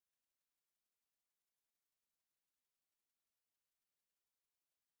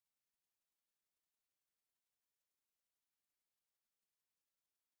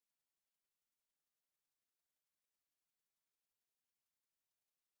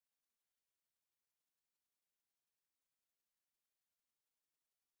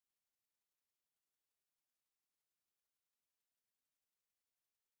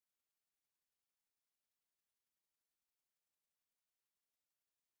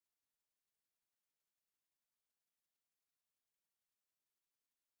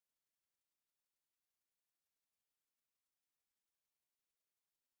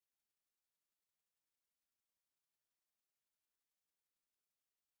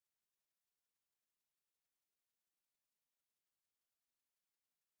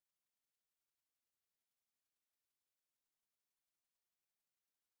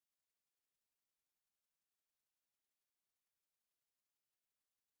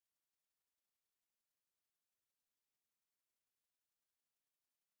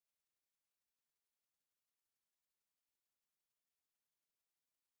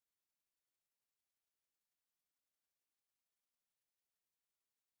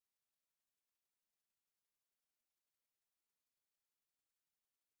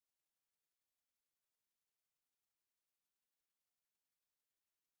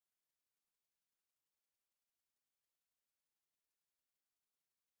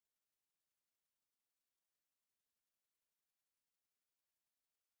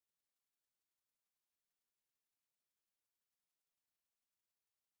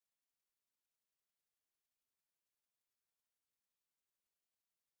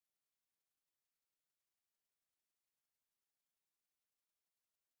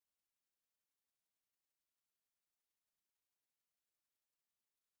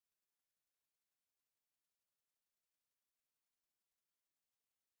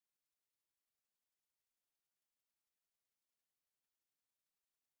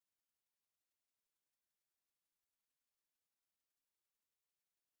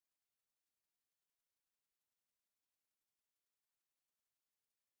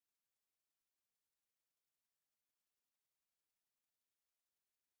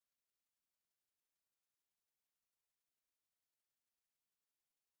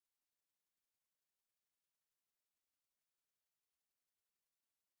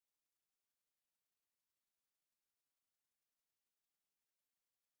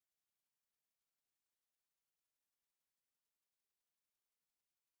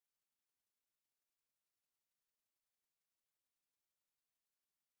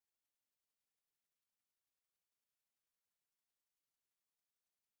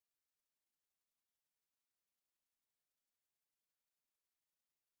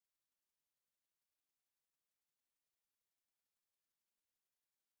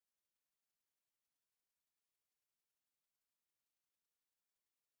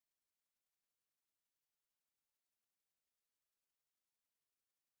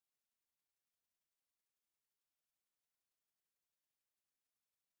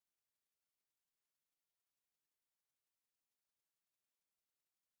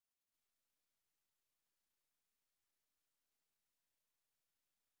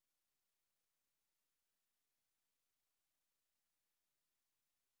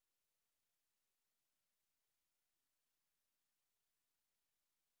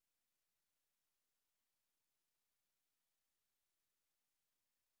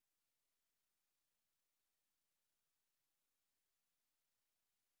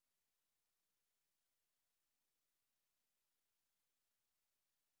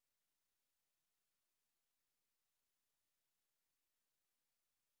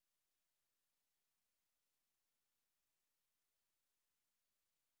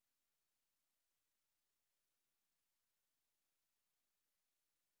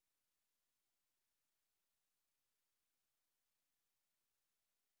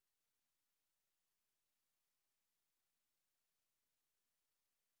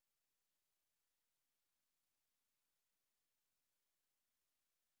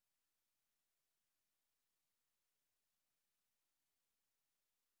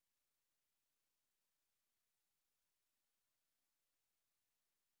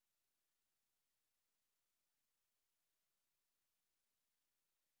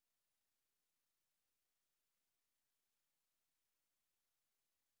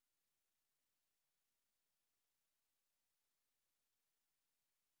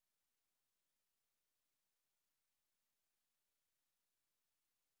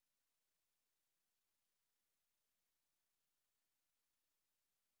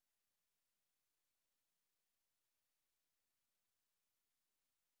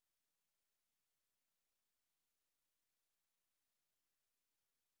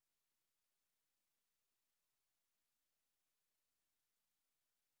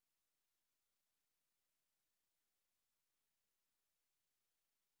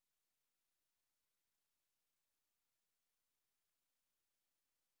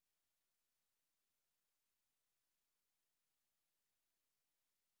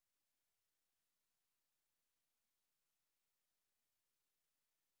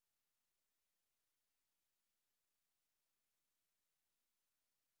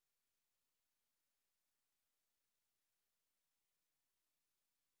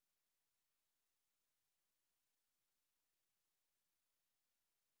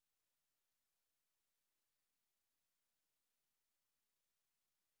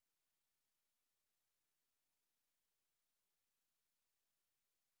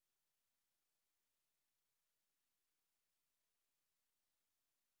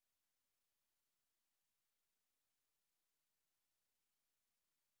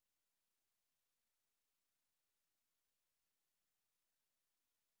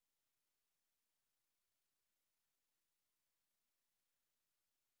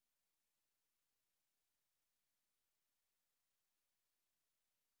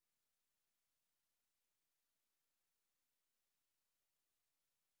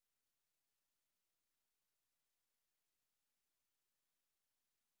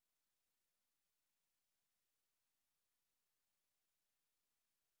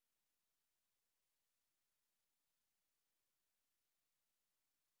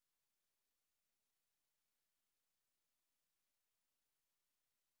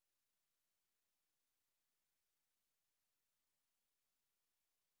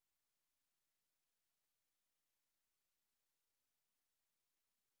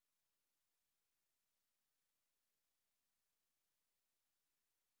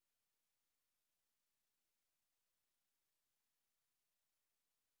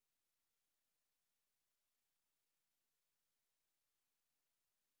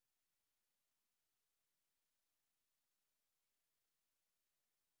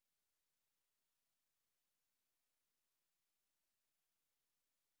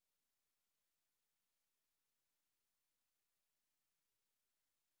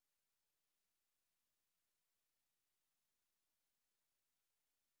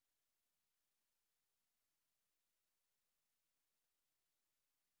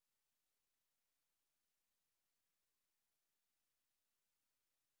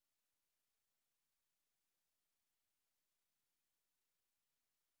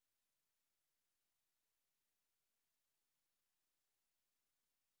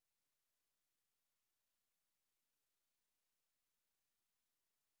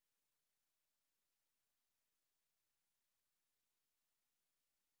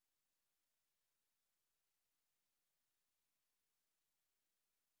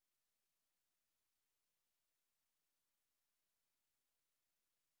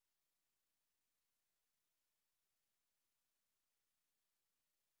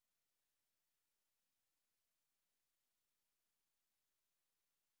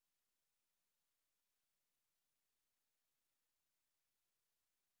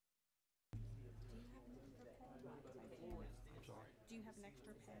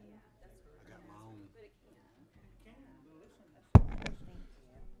I got my own.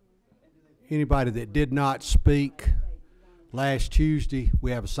 Anybody that did not speak last Tuesday,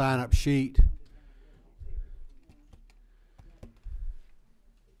 we have a sign-up sheet.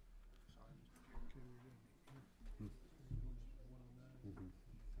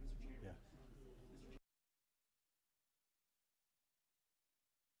 Yeah.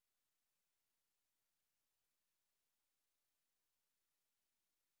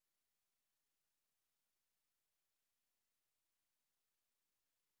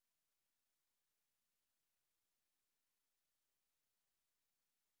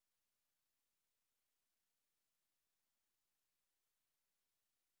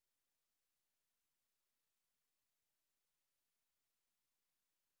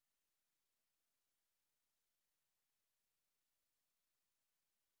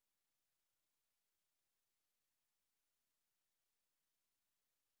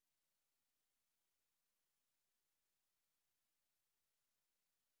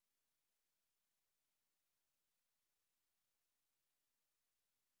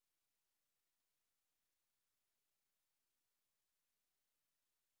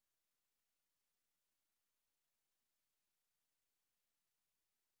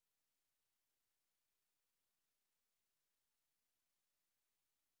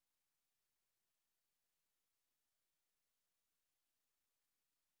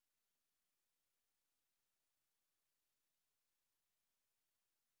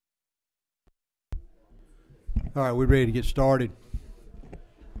 All right, we're ready to get started.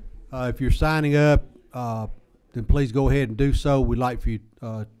 If you're signing up, then please go ahead and do so. We'd like for you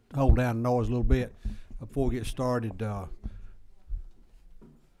to hold down the noise a little bit. Before we get started,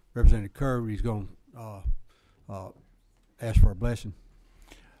 Representative Kirby is going to ask for a blessing.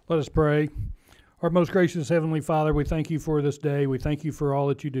 Let us pray. Our most gracious Heavenly Father, we thank you for this day. We thank you for all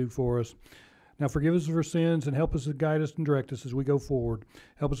that you do for us. Now forgive us of our sins and help us to guide us and direct us as we go forward.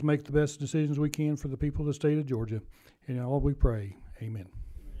 Help us make the best decisions we can for the people of the state of Georgia. In all we pray. Amen.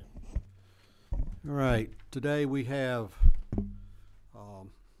 All right. Today we have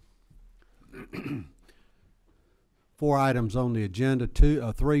 4 items on the agenda,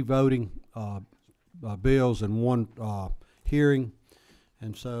 3 voting bills and 1 hearing.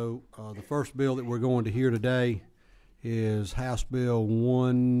 And so the first bill that we're going to hear today is House Bill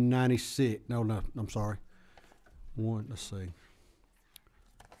 196. No, I'm sorry. Let's see.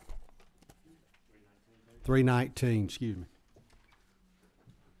 319, excuse me.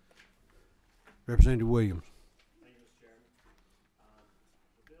 Representative Williams. Thank you, Mr. Chairman.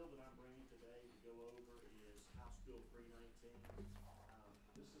 The bill that I'm bringing today to go over is House Bill 319.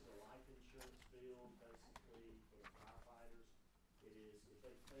 This is a life insurance bill, basically, for the firefighters. It is if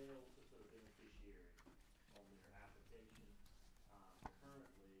they fail to put a beneficiary on their application.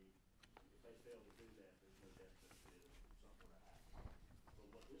 Currently, if they fail to do that, there's no death benefit if something were to happen. But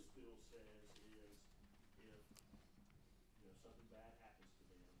what this bill says is if something bad happens to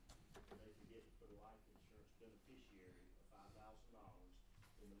them, and they forget to put a life insurance beneficiary of $5,000,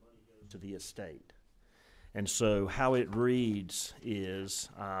 then the money goes to the estate. And so how it reads is,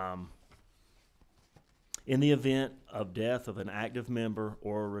 in the event of death of an active member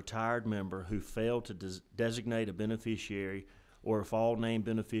or a retired member who failed to designate a beneficiary, or if all named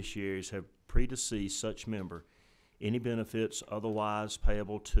beneficiaries have predeceased such member, any benefits otherwise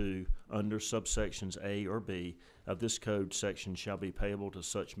payable to under subsections A or B of this code section shall be payable to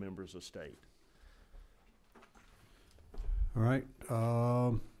such member's estate. All right.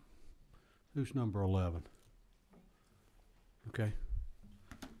 Who's number 11? Okay.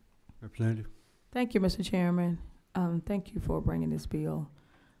 Representative. Thank you, Mr. Chairman. Thank you for bringing this bill.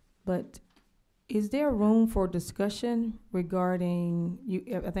 But is there room for discussion regarding,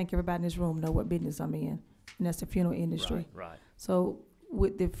 I think everybody in this room know what business I'm in, and that's the funeral industry. Right. So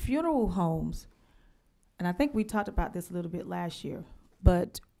with the funeral homes, and I think we talked about this a little bit last year,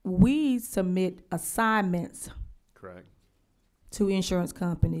 but we submit assignments Correct. to insurance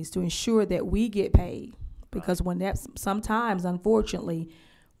companies to ensure that we get paid. Because when that's sometimes, unfortunately,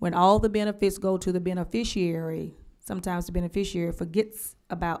 when all the benefits go to the beneficiary, sometimes the beneficiary forgets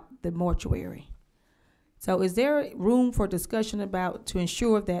about the mortuary. So is there room for discussion about to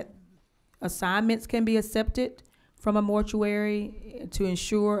ensure that assignments can be accepted from a mortuary to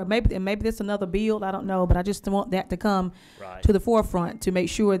ensure, maybe that's another bill, I don't know, but I just want that to come to the forefront to make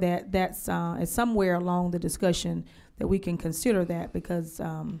sure that that's is somewhere along the discussion that we can consider that, because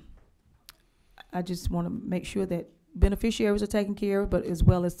I just want to make sure that beneficiaries are taken care of, but as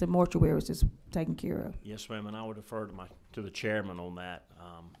well as the mortuaries is taken care of. Yes, ma'am, and I would defer to the chairman on that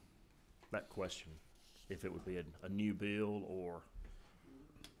that question, if it would be a new bill or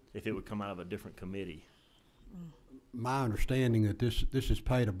if it would come out of a different committee. My understanding that this is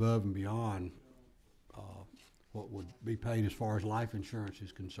paid above and beyond what would be paid as far as life insurance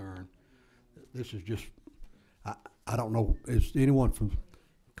is concerned. This is just, I don't know, is anyone from,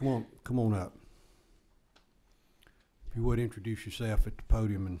 come on up. If you would introduce yourself at the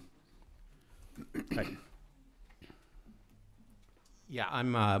podium and. Yeah,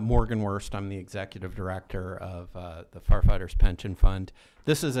 I'm Morgan Wurst. I'm the executive director of the Firefighters Pension Fund.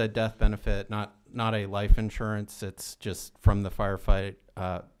 This is a death benefit, not a life insurance. It's just from the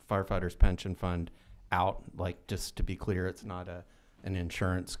Firefighters Pension Fund out. Like, just to be clear, it's not an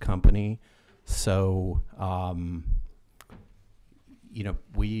insurance company. So, you know,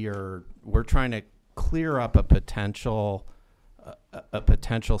 we're trying to clear up a potential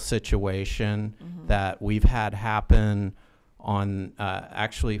situation that we've had happen on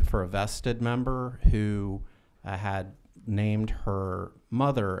actually for a vested member who had named her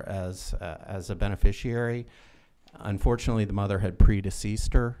mother as a beneficiary. Unfortunately, the mother had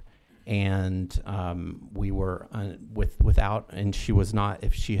predeceased her, and we were without, and she was not.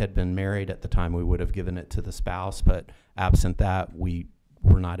 If she had been married at the time, we would have given it to the spouse. But absent that, we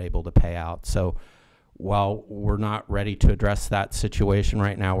were not able to pay out. So, while we're not ready to address that situation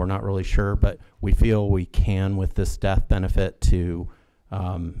right now, we're not really sure, but we feel we can with this death benefit to,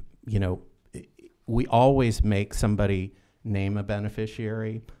 you know, we always make somebody name a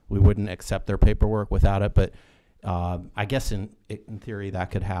beneficiary. We wouldn't accept their paperwork without it, but I guess in theory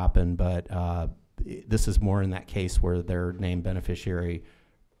that could happen, but this is more in that case where their named beneficiary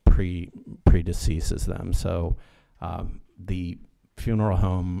predeceases them. So the funeral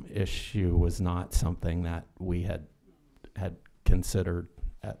home issue was not something that we had considered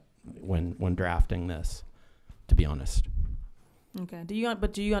when drafting this, to be honest. Okay. Do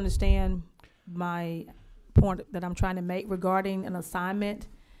you understand my point that I'm trying to make regarding an assignment?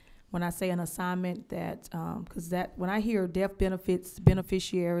 When I say an assignment, that because that when I hear death benefits,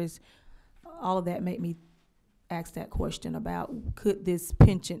 beneficiaries, all of that make me ask that question about could this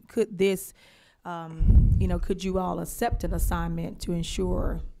pension, could this could you all accept an assignment to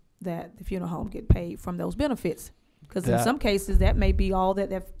ensure that the funeral home get paid from those benefits? Because in some cases, that may be all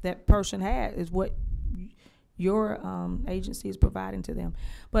that person had is what your agency is providing to them.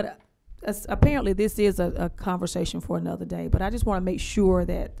 But apparently, this is a conversation for another day. But I just want to make sure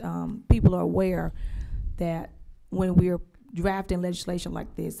that people are aware that when we're drafting legislation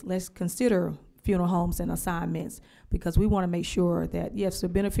like this, let's consider funeral homes and assignments, because we want to make sure that yes, the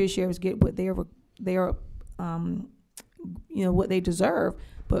beneficiaries get what they're what they deserve,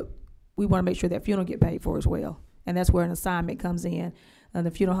 but we want to make sure that funeral get paid for as well, and that's where an assignment comes in. And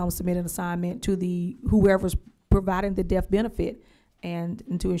the funeral home submit an assignment to the whoever's providing the death benefit, and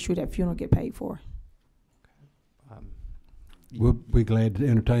to ensure that funeral get paid for. We'll be glad to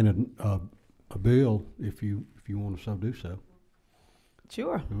entertain a bill if you want to so do so.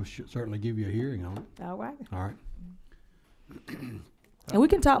 Sure. We'll certainly give you a hearing on it. All right. All right. And we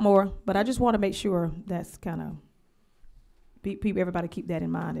can talk more, but I just want to make sure that's kind of everybody keep that in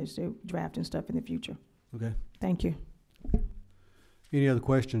mind as they're drafting stuff in the future. Okay. Thank you. Any other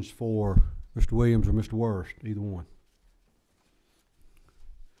questions for Mr. Williams or Mr. Wurst? Either one.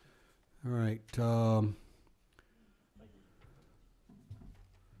 All right.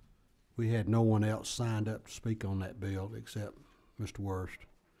 We had no one else signed up to speak on that bill except Mr. Wurst.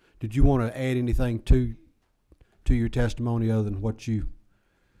 Did you want to add anything to your testimony other than what you?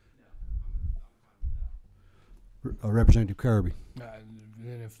 Representative Kirby.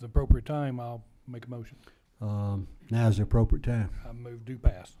 And if the appropriate time, I'll make a motion. Now is the appropriate time. I move do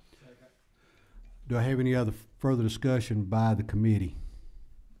pass. Do I have any other further discussion by the committee?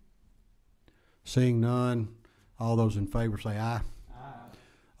 Seeing none, all those in favor say aye. Aye.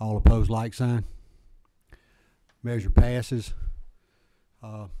 All opposed, like sign. Measure passes.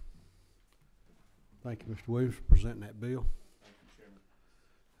 Thank you, Mr. Williams, for presenting that bill. Thank you,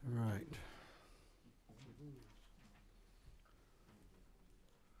 Chairman. All right.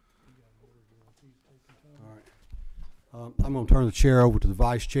 All right. I'm going to turn the chair over to the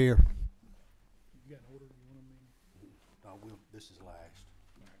vice chair. You got an order you want me? This is last.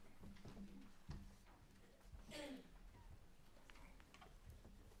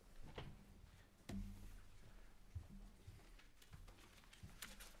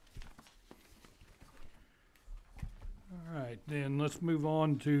 All right, then let's move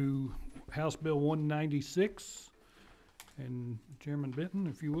on to House Bill 196. And Chairman Benton,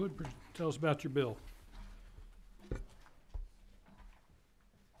 if you would, tell us about your bill.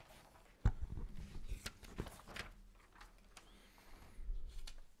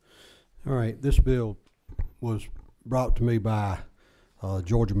 All right, this bill was brought to me by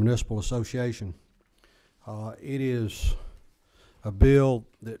Georgia Municipal Association. It is a bill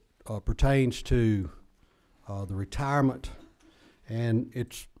that pertains to the retirement, and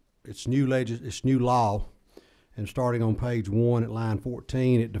it's new law. And starting on page 1 at line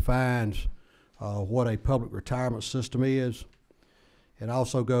 14, it defines what a public retirement system is. It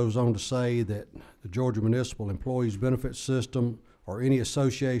also goes on to say that the Georgia Municipal Employees Benefit System, or any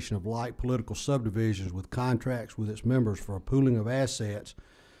association of like political subdivisions with contracts with its members for a pooling of assets,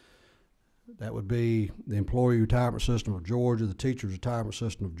 that would be the Employee Retirement System of Georgia, the Teachers Retirement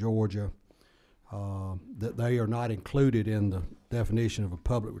System of Georgia, that they are not included in the definition of a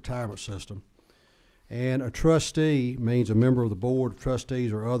public retirement system. And a trustee means a member of the board of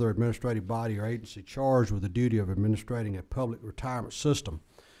trustees or other administrative body or agency charged with the duty of administrating a public retirement system.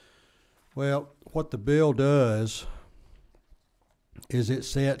 Well, what the bill does is it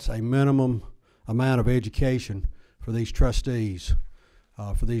sets a minimum amount of education for these trustees,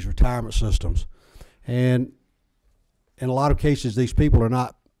 for these retirement systems. And in a lot of cases, these people are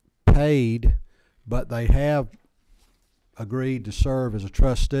not paid, but they have agreed to serve as a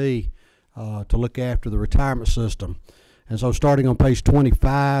trustee to look after the retirement system. And so starting on page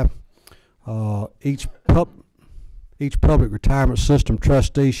 25, each public retirement system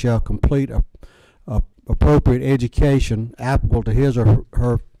trustee shall complete a appropriate education applicable to his or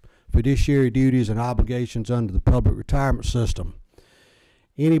her fiduciary duties and obligations under the public retirement system.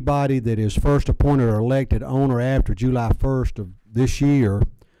 Anybody that is first appointed or elected on or after July 1st of this year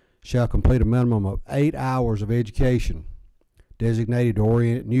shall complete a minimum of 8 hours of education designated to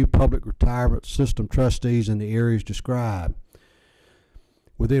orient new public retirement system trustees in the areas described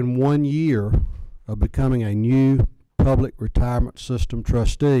within 1 year of becoming a new public retirement system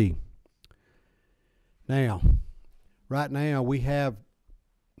trustee. Now, right now we have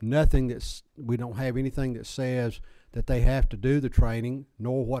nothing we don't have anything that says that they have to do the training,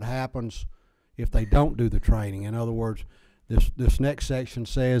 nor what happens if they don't do the training. In other words, this next section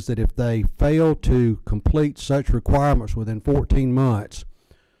says that if they fail to complete such requirements within 14 months,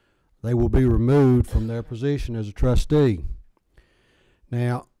 they will be removed from their position as a trustee.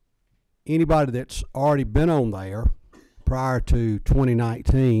 Now, anybody that's already been on there prior to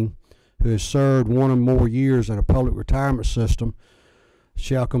 2019 who has served 1 or more years in a public retirement system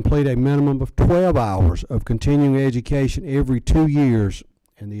shall complete a minimum of 12 hours of continuing education every 2 years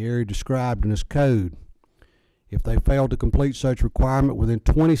in the area described in this code. If they fail to complete such requirement within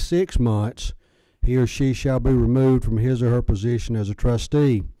 26 months, he or she shall be removed from his or her position as a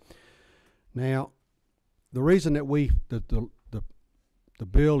trustee. Now, the reason that the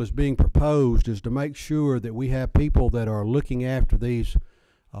bill is being proposed is to make sure that we have people that are looking after these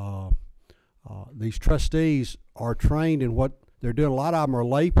trustees are trained in what they're doing. A lot of them are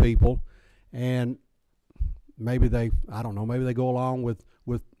lay people, and maybe they go along with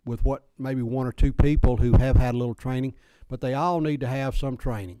what maybe 1 or 2 people who have had a little training, but they all need to have some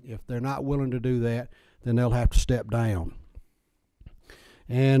training. If they're not willing to do that, then they'll have to step down.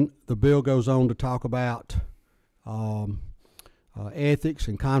 And the bill goes on to talk about ethics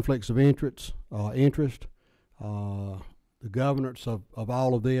and conflicts of interest, the governance of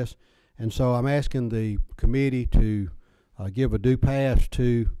all of this. And so I'm asking the committee to give a due pass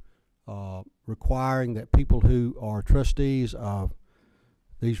to requiring that people who are trustees of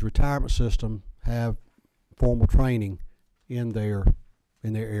these retirement systems have formal training in their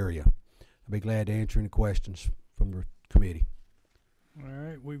area. I'll be glad to answer any questions from the committee. All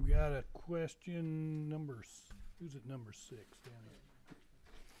right, we've got a question who's at number 6 down here?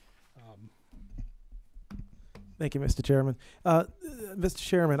 Thank you, Mr. Chairman. Mr.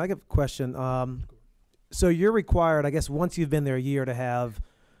 Chairman, I have a question. So you're required, I guess, once you've been there a year, to have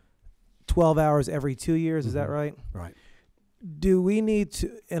 12 hours every 2 years. Is that right? Right. Do we need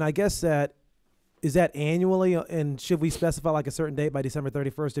to, and I guess is that annually, and should we specify like a certain date by December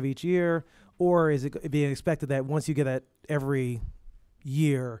 31st of each year, or is it being expected that once you get that every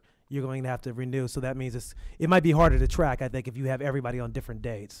year, you're going to have to renew? So that means it might be harder to track, I think, if you have everybody on different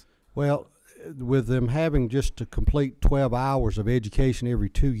dates. Well, with them having just to complete 12 hours of education every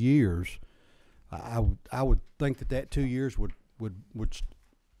 2 years, I would think that 2 years would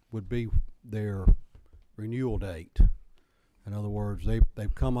be their renewal date. In other words,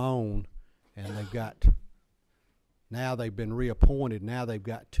 they've come on and now they've been reappointed. Now they've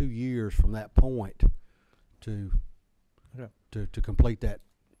got 2 years from that point to complete that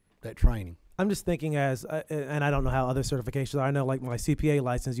training. I'm just thinking and I don't know how other certifications are. I know like my CPA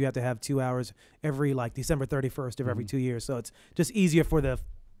license, you have to have 2 hours every like December 31st of every 2 years. So it's just easier for the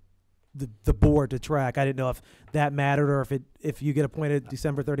the board to track. I didn't know if that mattered, or if you get appointed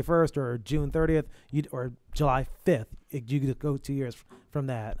December 31st or June 30th, or July 5th, you could go 2 years from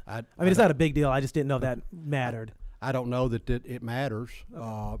that. I mean, it's not a big deal. I just didn't know if that mattered. I don't know that it matters.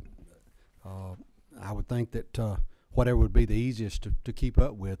 I would think that whatever would be the easiest to keep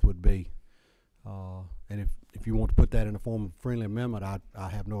up with would be, and if you want to put that in the form of a friendly amendment, I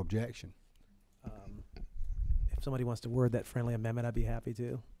have no objection. If somebody wants to word that friendly amendment, I'd be happy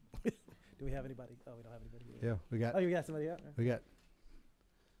to. Do we have anybody? Oh, we don't have anybody here. Yeah, we got. Oh, you got somebody out? We got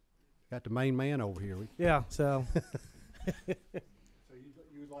the main man over here. Yeah. So. So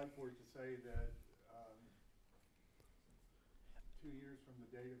you would like for it to say that 2 years from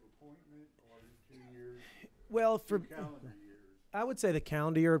the date of appointment, or 2 years? Well, for calendar years. I would say the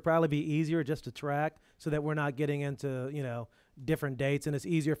calendar year would probably be easier just to track, so that we're not getting into different dates, and it's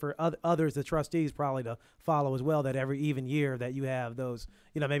easier for others, the trustees, probably to follow as well. That every even year that you have those,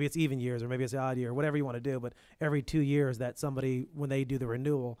 maybe it's even years or maybe it's odd year, whatever you want to do, but every 2 years that somebody, when they do the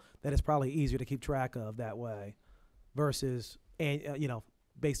renewal, that it's probably easier to keep track of that way, versus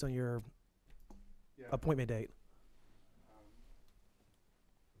based on your appointment date.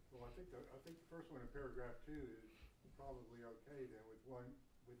 Well, I think the first one in paragraph 2 is probably okay. Then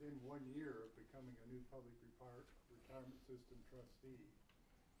within 1 year of becoming a new public retirement system trustee.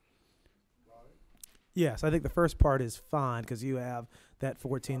 Right? Yes, I think the first part is fine because you have that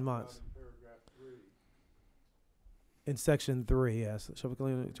 14 months. In paragraph 3. In section 3, yes, shall be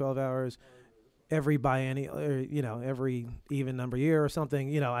clean 12 hours every biennial, or every even number year or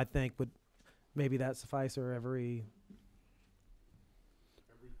something. I think would maybe that suffice, or every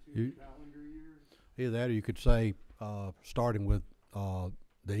 2 calendar years. Either that, or you could say starting with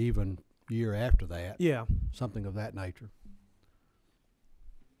the even year after that. Yeah. Something of that nature.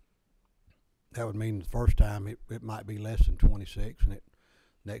 That would mean the first time it might be less than 26, and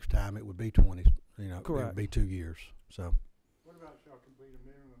next time it would be 20. It Correct. would be 2 years. So. What about shall complete a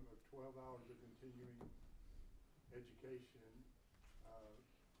minimum of 12 hours of continuing education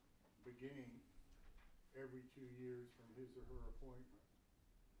beginning every 2 years from his or her appointment?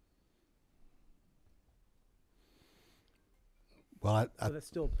 Well, So that's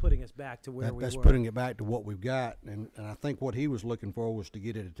still putting us back to where we that's were. putting it back to what we've got, and I think what he was looking for was to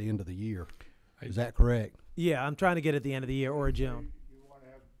get it at the end of the year. Is that correct? Yeah, I'm trying to get at the end of the year or June. You want to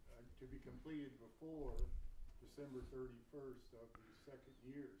have to be completed before December 31st of the second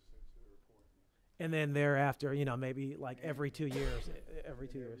year since their appointment. And then thereafter, maybe like every 2 years. Every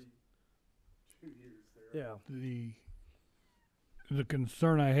 2 years. 2 years there. Yeah. The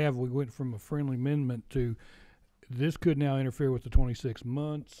concern I have, we went from a friendly amendment to this could now interfere with the 26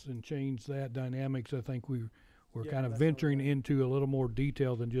 months and change that dynamics. I think we're kind of that's venturing okay. into a little more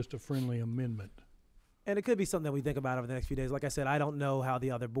detail than just a friendly amendment. And it could be something that we think about over the next few days. Like I said, I don't know how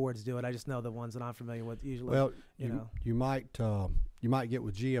the other boards do it. I just know the ones that I'm familiar with usually. Well, you you might get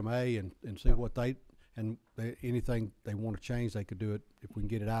with GMA and see what anything they want to change, they could do it if we can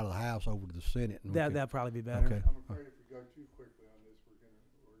get it out of the House over to the Senate. And that'd probably be better. Okay. I'm afraid if we go too quickly on this, we're gonna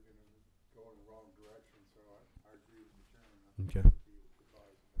go in the wrong direction. So I agree with the chairman.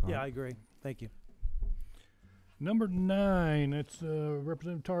 Okay. Yeah, I agree. Thank you. Number 9, it's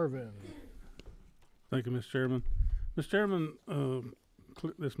Representative Tarvin. Thank you, Mr. Chairman. Mr. Chairman,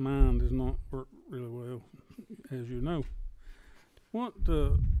 this mine does not work really well, as you know. What?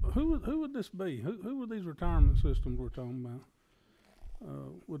 Who would this be? Who would these retirement systems we're talking about?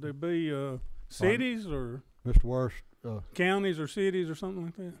 Would they be cities or Mr. Worst, counties or cities or something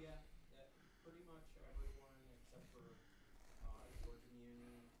like that? Yeah, pretty much everyone except for Georgia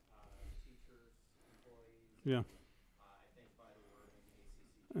Muni, teachers, employees. Yeah. I think by the word maybe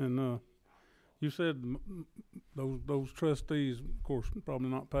ACC. And you said those trustees, of course, probably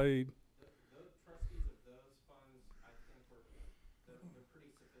not paid. The trustees of those funds, I think they're pretty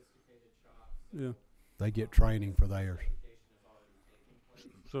sophisticated shops. Yeah. they get training for theirs. Education is already taking place.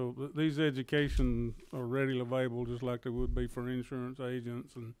 So these education are readily available, just like they would be for insurance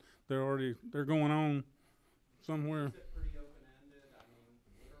agents, and they're going on somewhere. Is it pretty open-ended? I mean,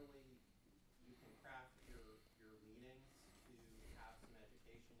 literally, you can craft your meetings to have some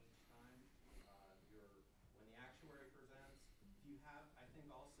education each time. When the actuary presents, you have, I think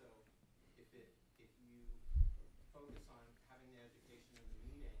also, if you focus on having the education in the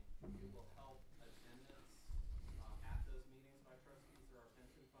meeting, it will help attendance at those meetings by trustees. There are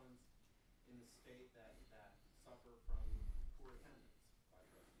pension funds in the state that suffer from poor attendance by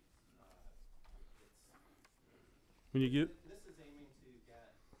trustees. When you get This is aiming to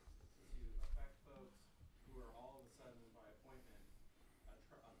affect folks who are all of a sudden by appointment a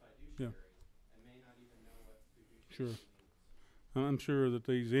fiduciary and may not even know what fiduciary Sure. means. I'm sure that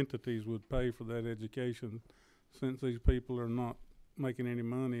these entities would pay for that education, since these people are not making any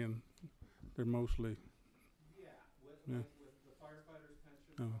money and they're mostly. Yeah. With the firefighters'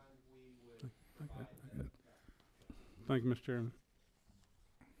 pension Oh. fund, we would provide that. Thank you, Mr. Chairman.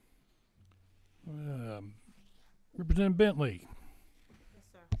 Representative Bentley. Yes,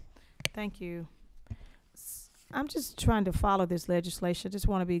 sir. Thank you. I'm just trying to follow this legislation. I just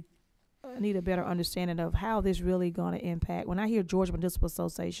want to need a better understanding of how this really going to impact. When I hear Georgia Municipal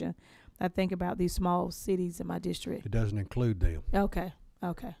Association, I think about these small cities in my district. It doesn't include them. Okay,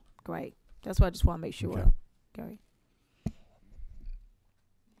 great. That's what I just want to make sure. Okay. Great.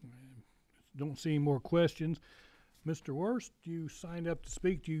 Don't see any more questions. Mr. Worst, you signed up to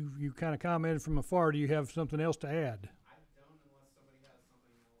speak. You kind of commented from afar. Do you have something else to add? I don't, unless somebody has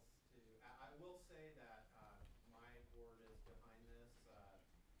something else to. I will say that my board is behind this,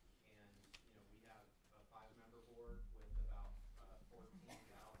 and we have a 5-member board with about 14,000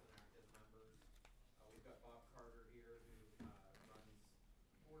 active members. We've got Bob Carter here who runs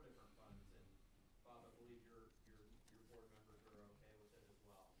 4 different funds, and Bob, I believe your board members are okay with it as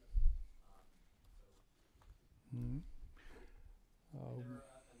well. Mm-hmm. There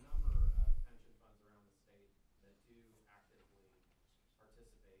are a number of pension funds around the state that do actively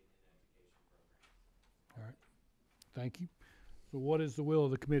participate in education programs. All right. Thank you. So what is the will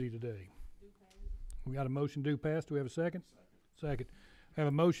of the committee today? We got a motion do pass. Do we have a second? Second. Have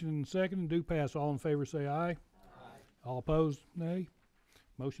a motion and a second and do pass. All in favor say aye. Aye. All opposed, nay.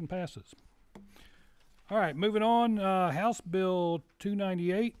 Motion passes. All right, moving on. House Bill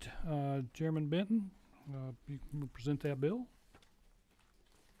 298. Chairman Benton, you can present that bill.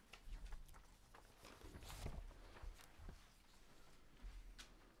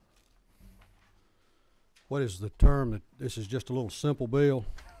 What is the term that this is just a little simple bill?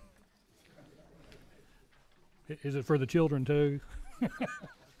 Is it for the children too?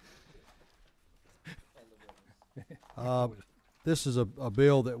 This is a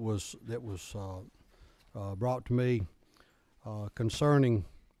bill that was brought to me concerning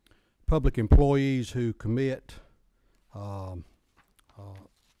public employees who commit a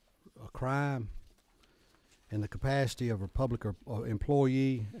crime in the capacity of a public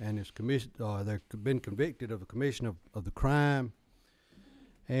employee and is they've been convicted of the commission of the crime.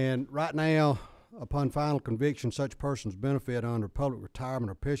 And right now, upon final conviction, such persons benefit under public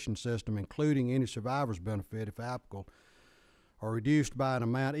retirement or pension system, including any survivor's benefit, if applicable, are reduced by an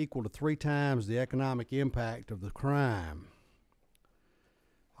amount equal to 3 times the economic impact of the crime.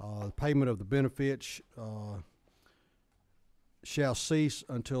 The payment of the benefits shall cease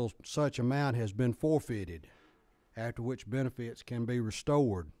until such amount has been forfeited, after which benefits can be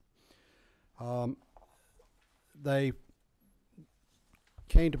restored. They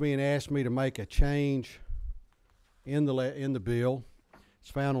came to me and asked me to make a change in the bill.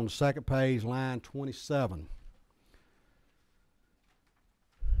 It's found on the second page, line 27.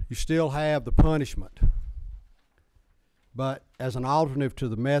 You still have the punishment, but as an alternative to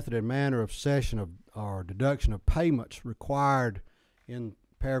the method and manner of cessation of or deduction of payments required in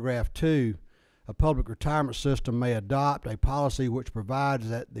paragraph 2, a public retirement system may adopt a policy which provides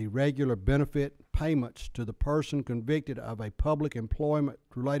that the regular benefit payments to the person convicted of a public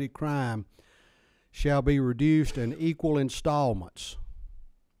employment-related crime shall be reduced in equal installments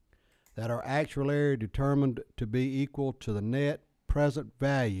that are actuarially determined to be equal to the net present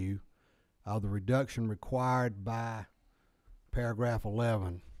value of the reduction required by paragraph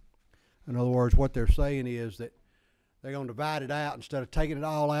 11. In other words, what they're saying is that they're going to divide it out instead of taking it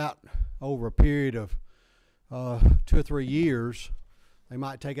all out over a period of 2 or 3 years. They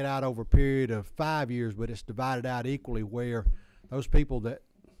might take it out over a period of 5 years, but it's divided out equally, where those people that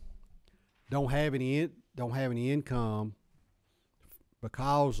don't have any income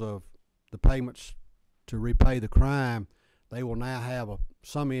because of the payments to repay the crime, they will now have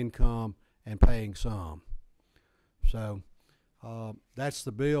some income and paying some. So that's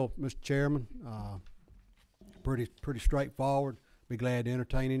the bill, Mr. Chairman. Pretty straightforward. Be glad to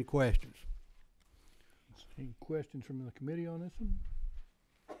entertain any questions. Any questions from the committee on this one?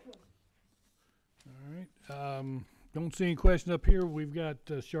 All right. Don't see any questions up here. We've got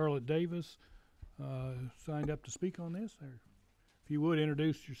Charlotte Davis signed up to speak on this. If you would,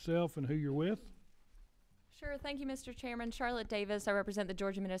 introduce yourself and who you're with. Sure. Thank you, Mr. Chairman. Charlotte Davis. I represent the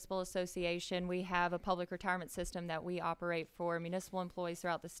Georgia Municipal Association. We have a public retirement system that we operate for municipal employees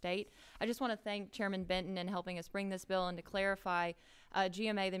throughout the state. I just want to thank Chairman Benton in helping us bring this bill, and to clarify,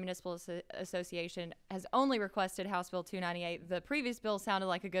 GMA, the Municipal Association, has only requested House Bill 298. The previous bill sounded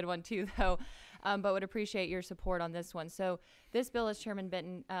like a good one too, though, but would appreciate your support on this one. So this bill, as Chairman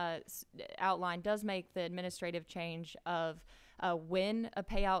Benton outlined, does make the administrative change of when a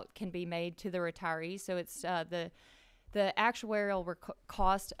payout can be made to the retiree. So it's the actuarial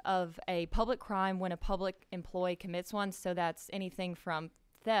cost of a public crime when a public employee commits one. So that's anything from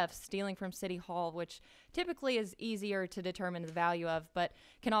theft, stealing from City Hall, which typically is easier to determine the value of, but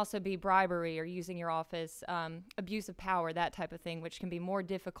can also be bribery or using your office, abuse of power, that type of thing, which can be more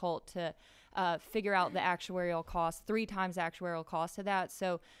difficult to figure out the actuarial cost, 3 times the actuarial cost of that.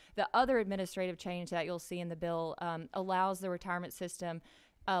 So the other administrative change that you'll see in the bill allows the retirement system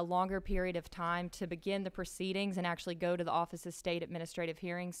a longer period of time to begin the proceedings and actually go to the Office of State Administrative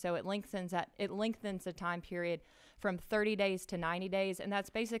Hearings. So it lengthens the time period from 30 days to 90 days, and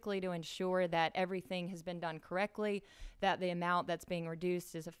that's basically to ensure that everything has been done correctly, that the amount that's being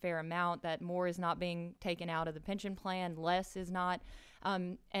reduced is a fair amount, that more is not being taken out of the pension plan, less is not,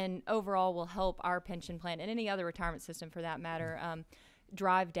 and overall will help our pension plan and any other retirement system for that matter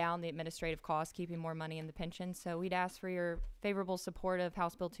drive down the administrative costs, keeping more money in the pension. So we'd ask for your favorable support of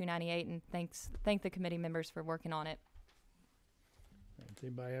House Bill 298, and thank the committee members for working on it. Does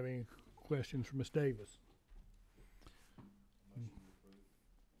anybody have any questions for Ms. Davis?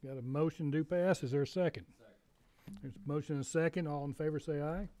 Got a motion to pass. Is there a second? There's a motion and a second. All in favor say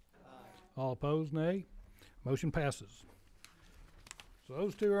aye. All opposed, nay. Motion passes. So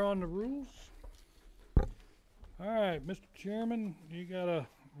those two are on the rules. All right, Mr. Chairman, you got a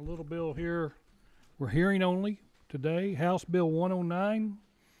little bill here. We're hearing only today, House Bill 109.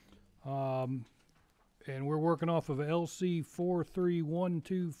 And we're working off of LC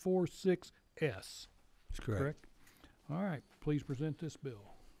 431246S. That's correct. All right, please present this bill.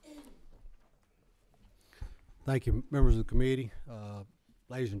 Thank you, members of the committee,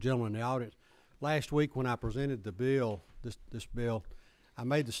 ladies and gentlemen in the audience. Last week when I presented the bill, this bill, I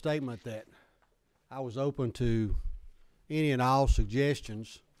made the statement that I was open to any and all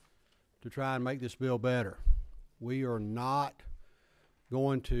suggestions to try and make this bill better. We are not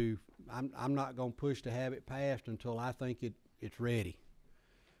going to, I'm not going to push to have it passed until I think it's ready.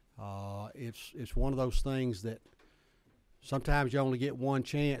 It's one of those things that sometimes you only get one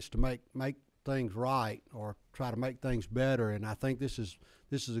chance to make things right or try to make things better, and I think this is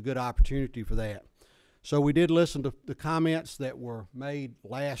a good opportunity for that. So we did listen to the comments that were made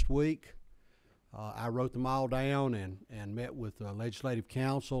last week. I wrote them all down and met with the Legislative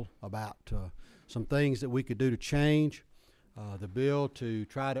Council about some things that we could do to change the bill to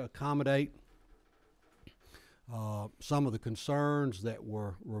try to accommodate some of the concerns that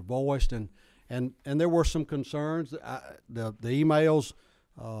were voiced, and there were some concerns that the emails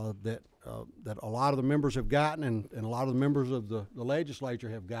that a lot of the members have gotten and a lot of the members of the legislature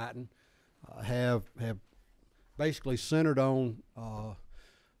have gotten have basically centered on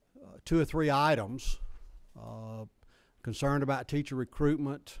 2 or 3 items. Concerned about teacher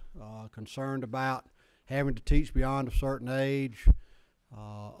recruitment, concerned about having to teach beyond a certain age,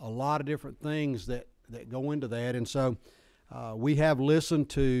 a lot of different things that go into that. And so we have listened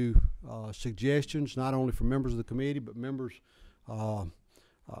to suggestions not only from members of the committee, but members,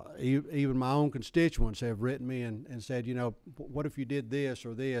 even my own constituents have written me and said, you know, what if you did this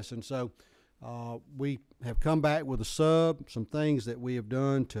or this? And so we have come back with some things that we have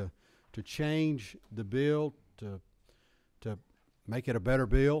done to change the bill, to make it a better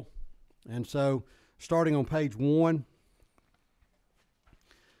bill. And so starting on page 1,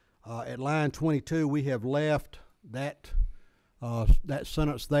 at line 22, we have left that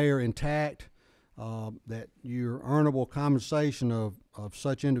sentence there intact, that your earnable compensation of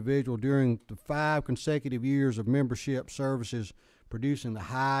such individual during the 5 consecutive years of membership services producing the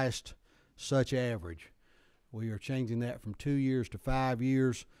highest such average. We are changing that from 2 years to 5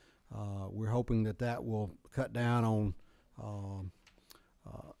 years. We're hoping that will cut down on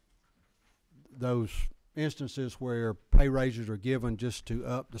those instances where pay raises are given just to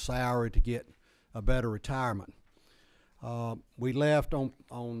up the salary to get a better retirement. We left on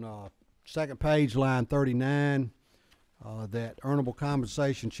second page, line 39, that earnable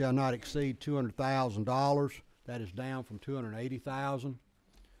compensation shall not exceed $200,000. That is down from $280,000.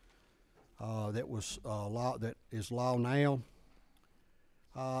 That was law. That is law now.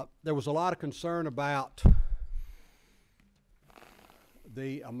 There was a lot of concern about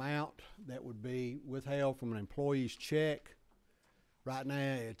the amount that would be withheld from an employee's check. Right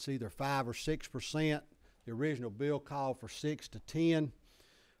now, it's either 5 or 6%. The original bill called for 6 to 10.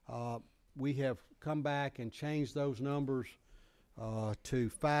 We have come back and changed those numbers to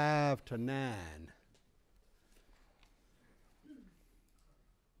 5 to 9.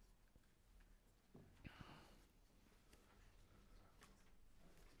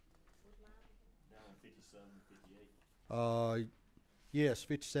 Down 57, 58. Yes,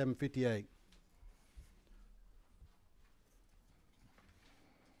 57, 58.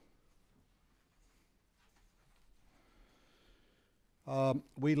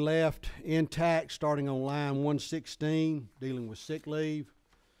 We left intact starting on line 116, dealing with sick leave.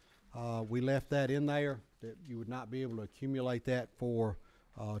 We left that in there, that you would not be able to accumulate that for,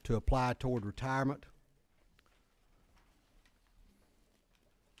 to apply toward retirement.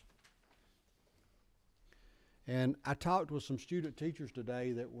 And I talked with some student teachers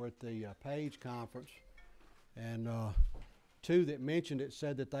today that were at the Page conference, and two that mentioned it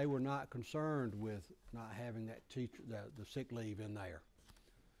said that they were not concerned with not having that teacher, the sick leave in there.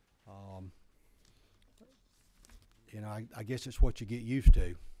 You know, I guess it's what you get used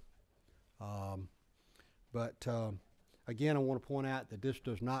to. Again, I want to point out that this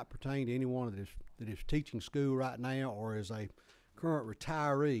does not pertain to anyone that is teaching school right now or is a current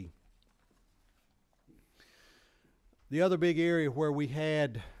retiree. The other big area where we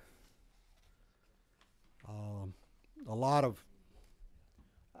had a lot of,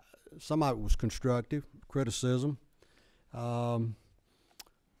 some of it was constructive criticism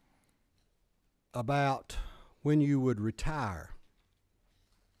about when you would retire.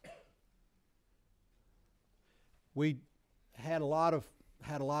 We had a lot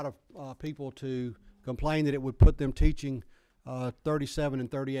of people to complain that it would put them teaching 37 and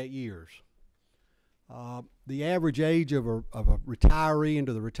 38 years. The average age of a retiree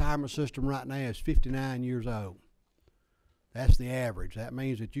into the retirement system right now is 59 years old. That's the average. That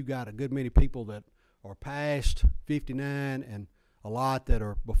means that you got a good many people that are past 59 and a lot that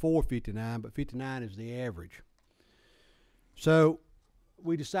are before 59, but 59 is the average. So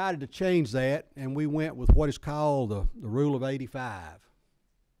we decided to change that, and we went with what is called the Rule of 85.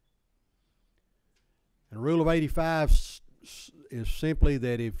 And the Rule of 85 is simply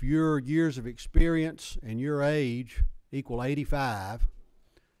that if your years of experience and your age equal 85,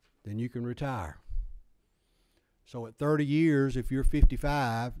 then you can retire. So at 30 years, if you're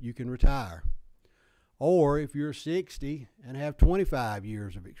 55, you can retire. Or if you're 60 and have 25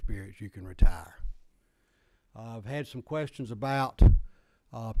 years of experience, you can retire. I've had some questions about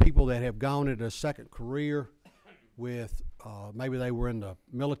people that have gone into a second career with, maybe they were in the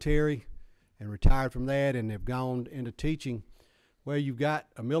military and retired from that and have gone into teaching. Well, you've got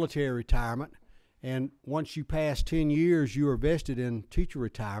a military retirement, and once you pass 10 years, you are vested in teacher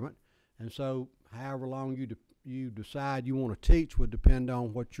retirement, and so however long you decide you want to teach would depend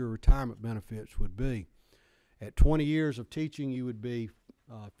on what your retirement benefits would be. At 20 years of teaching, you would be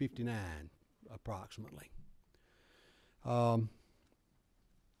 59 approximately.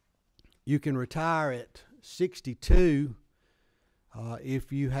 You can retire at 62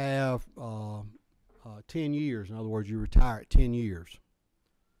 if you have 10 years. In other words, you retire at 10 years.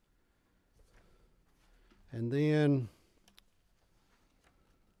 And then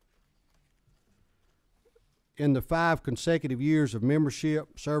in the 5 consecutive years of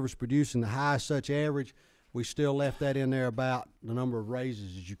membership, service producing the highest such average, we still left that in there about the number of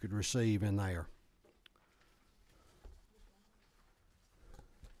raises that you could receive in there.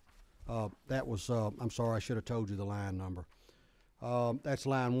 That was, I'm sorry, I should have told you the line number. That's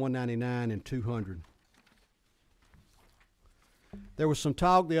line 199 and 200. There was some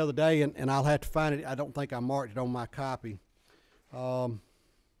talk the other day, and I'll have to find it. I don't think I marked it on my copy. That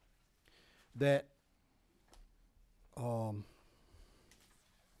well,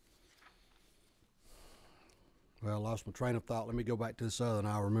 I lost my train of thought. Let me go back to this other, and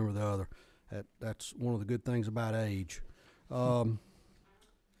I'll remember the other. That's one of the good things about age. I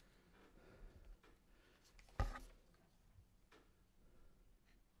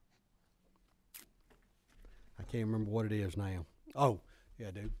can't remember what it is now. Oh,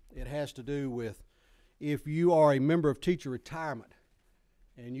 yeah, dude. It has to do with if you are a member of teacher retirement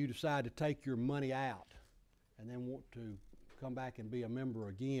and you decide to take your money out and then want to come back and be a member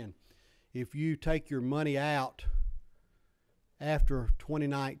again. If you take your money out after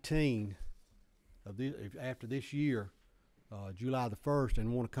 2019, after this year, July the 1st,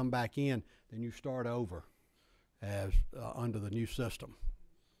 and want to come back in, then you start over as under the new system.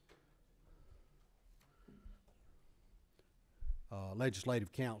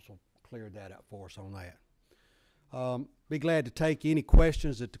 Legislative Council cleared that up for us on that. Be glad to take any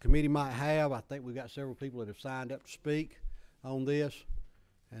questions that the committee might have. I think we've got several people that have signed up to speak on this,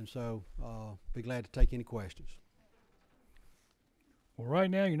 and so be glad to take any questions. Well,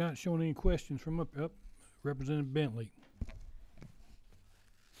 right now, you're not showing any questions from up. Representative Bentley.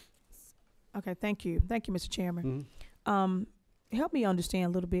 Okay, thank you. Thank you, Mr. Chairman. Help me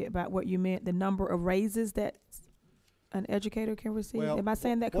understand a little bit about what you meant, the number of raises that an educator can receive. Well, am I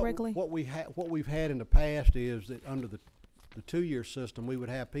saying that correctly? What we've had in the past is that under the 2-year system, we would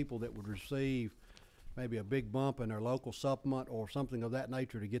have people that would receive maybe a big bump in their local supplement or something of that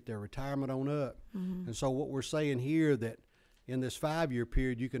nature to get their retirement on up. And so what we're saying here that in this 5-year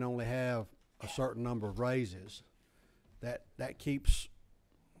period, you can only have a certain number of raises. That keeps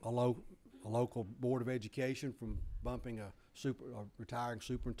a local board of education from bumping a retiring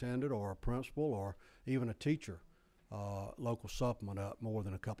superintendent or a principal or even a teacher local supplement up more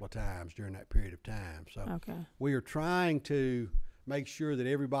than a couple of times during that period of time. So Okay. we are trying to make sure that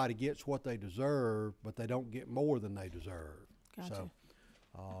everybody gets what they deserve, but they don't get more than they deserve. Gotcha. So,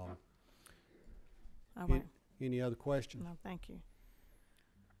 All an- right. any other questions? No, thank you.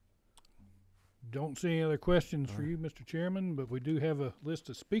 Don't see any other questions for you, Mr. Chairman, but we do have a list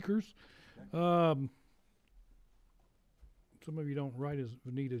of speakers. Some of you don't write as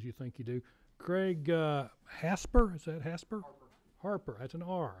neat as you think you do. Craig Hasper, is that Hasper? Harper, that's an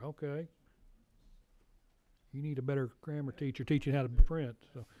R, okay. You need a better grammar teacher teaching how to print.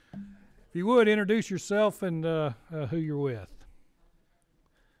 So, if you would, introduce yourself and who you're with.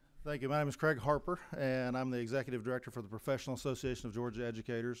 Thank you. My name is Craig Harper, and I'm the Executive Director for the Professional Association of Georgia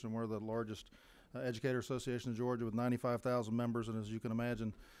Educators, and we're the largest educator association in Georgia with 95,000 members, and as you can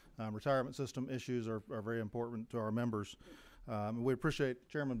imagine, retirement system issues are very important to our members. We appreciate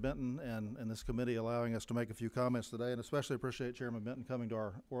Chairman Benton and this committee allowing us to make a few comments today, and especially appreciate Chairman Benton coming to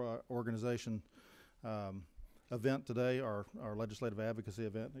our organization event today, our legislative advocacy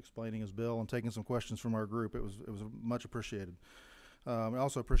event, explaining his bill and taking some questions from our group. It was much appreciated. I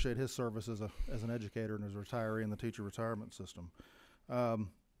also appreciate his service as an educator and as a retiree in the teacher retirement system.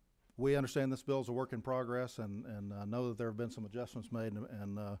 We understand this bill is a work in progress and know that there have been some adjustments made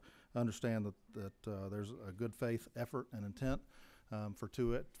and understand that there's a good faith effort and intent for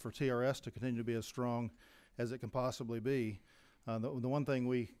TRS to continue to be as strong as it can possibly be. The one thing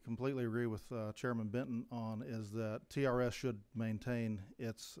we completely agree with Chairman Benton on is that TRS should maintain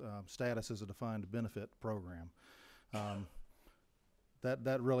its status as a defined benefit program.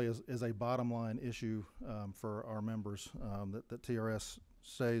 That really is a bottom line issue for our members, that TRS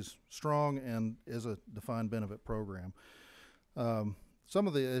stays strong and is a defined benefit program. Some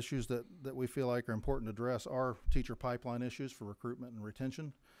of the issues that we feel like are important to address are teacher pipeline issues for recruitment and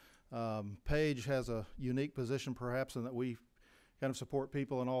retention. Page has a unique position perhaps in that we kind of support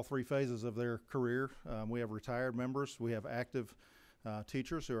people in all three phases of their career. We have retired members, we have active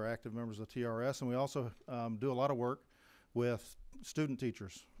teachers who are active members of TRS, and we also do a lot of work with student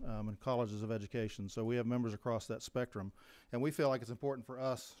teachers in colleges of education. So we have members across that spectrum. And we feel like it's important for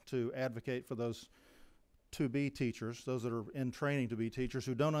us to advocate for those to-be teachers, those that are in training to be teachers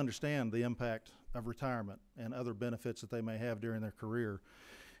who don't understand the impact of retirement and other benefits that they may have during their career.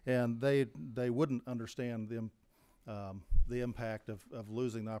 And they wouldn't understand the impact of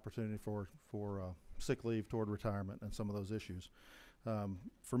losing the opportunity for sick leave toward retirement and some of those issues.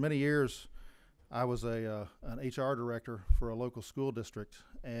 For many years, I was an HR director for a local school district,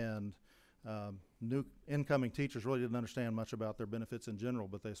 and new incoming teachers really didn't understand much about their benefits in general,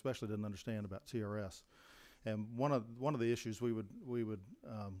 but they especially didn't understand about TRS. And one of the issues we would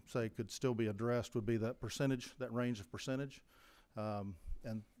say could still be addressed would be that range of percentage,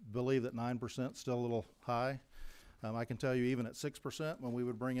 and believe that 9% is still a little high. I can tell you even at 6%, when we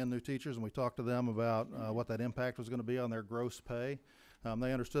would bring in new teachers and we talked to them about what that impact was going to be on their gross pay,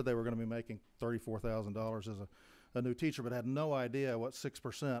 they understood they were going to be making $34,000 as a new teacher, but had no idea what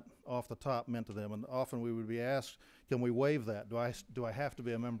 6% off the top meant to them. And often we would be asked, can we waive that? Do I have to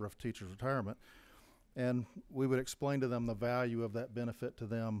be a member of teachers retirement? And we would explain to them the value of that benefit to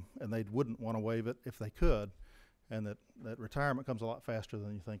them, and they wouldn't want to waive it if they could, and that retirement comes a lot faster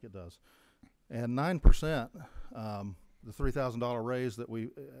than you think it does. And 9%, the $3,000 raise that we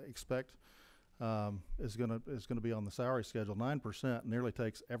expect is going to be on the salary schedule. 9% nearly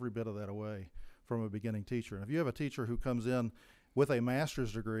takes every bit of that away from a beginning teacher. And if you have a teacher who comes in with a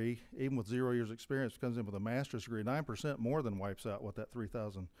master's degree, even with 0 years experience, comes in with a master's degree, 9% more than wipes out what that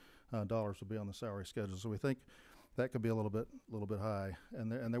 $3,000 will be on the salary schedule. So we think that could be a little bit high,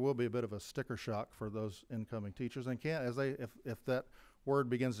 and there will be a bit of a sticker shock for those incoming teachers. And if that word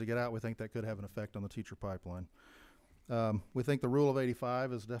begins to get out, we think that could have an effect on the teacher pipeline. We think the rule of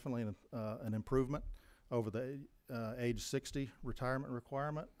 85 is definitely an improvement over the age 60 retirement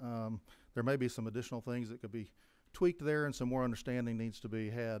requirement. There may be some additional things that could be tweaked there, and some more understanding needs to be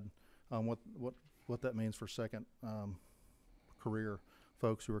had on what that means for second career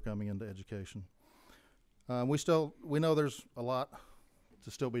folks who are coming into education. We know there's a lot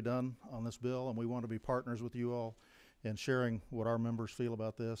to still be done on this bill, and we want to be partners with you all in sharing what our members feel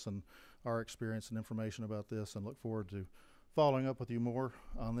about this and our experience and information about this, and look forward to following up with you more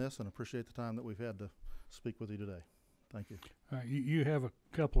on this, and appreciate the time that we've had to speak with you today. Thank you. All right, you have a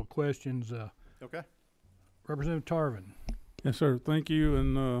couple of questions. Okay. Representative Tarvin. Yes, sir. Thank you.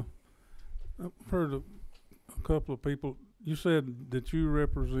 And I've heard a couple of people you said that you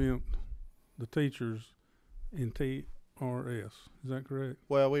represent the teachers in TRS. Is that correct?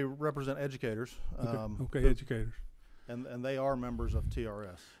 Well, we represent educators. Okay, educators. And they are members of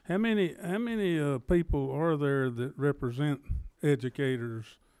TRS. How many people are there that represent educators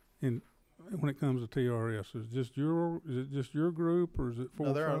in when it comes to TRS? Is it just your group, or is it four?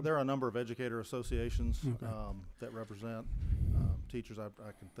 No, or there are a number of educator associations Okay. that represent teachers. I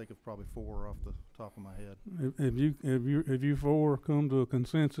can think of probably 4 off the top of my head. Have you four come to a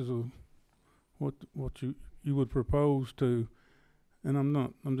consensus of what you would propose to? And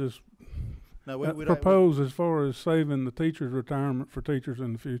I'm just No, we don't. propose as far as saving the teachers' retirement for teachers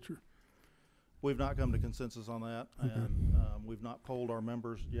in the future. We've not come to consensus on that, Okay. and we've not polled our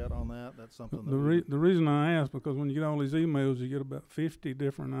members yet on that. That's something that The reason I ask, because when you get all these emails, you get about 50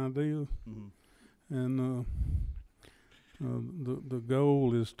 different ideas, Mhm. and the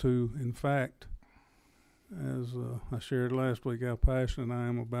goal is to, in fact, as I shared last week, how passionate I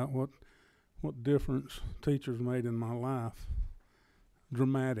am about what difference teachers made in my life.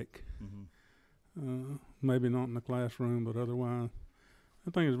 Dramatic. Mhm. Maybe not in the classroom, but otherwise. I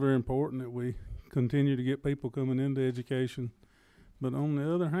think it's very important that we continue to get people coming into education. But on the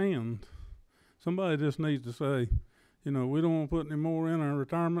other hand, somebody just needs to say, we don't want to put any more in our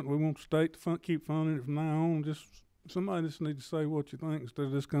retirement. We want the state to keep funding it from now on. Somebody just needs to say what you think instead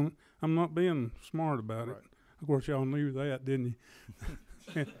of just coming. I'm not being smart about it. Right. Of course, y'all knew that, didn't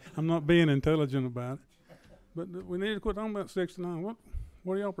you? I'm not being intelligent about it. But we need to quit talking about 69.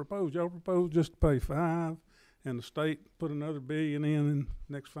 What do y'all propose? Y'all propose just to pay 5 and the state put another $1 billion in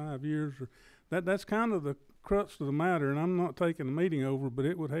the next 5 years? Or that's kind of the crux of the matter, and I'm not taking the meeting over, but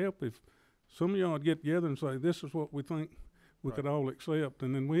it would help if some of y'all would get together and say, this is what we think we could all accept,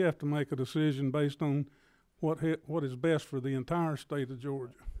 and then we have to make a decision based on what is best for the entire state of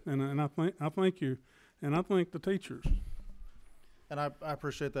Georgia. And I thank you, and I thank the teachers. And I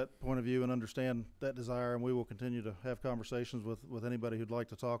appreciate that point of view and understand that desire, and we will continue to have conversations with anybody who'd like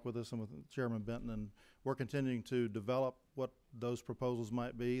to talk with us and with Chairman Benton, and we're continuing to develop what those proposals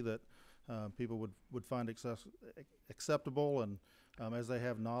might be that people would find acceptable, and as they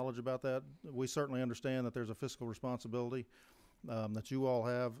have knowledge about that. We certainly understand that there's a fiscal responsibility that you all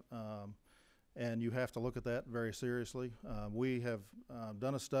have, and you have to look at that very seriously. We have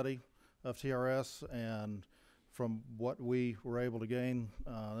done a study of TRS, and from what we were able to gain,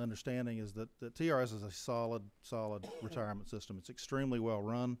 understanding is that TRS is a solid retirement system. It's extremely well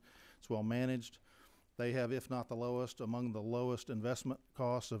run. It's well managed. They have, if not the lowest, among the lowest investment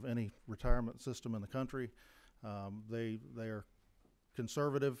costs of any retirement system in the country. They are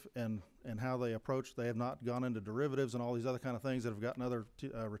conservative in how they approach. They have not gone into derivatives and all these other kind of things that have gotten other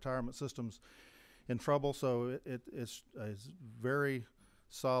retirement systems in trouble. So it's a very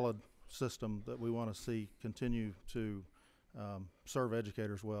solid system that we want to see continue to serve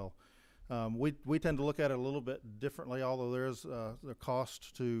educators well. We tend to look at it a little bit differently, although there is a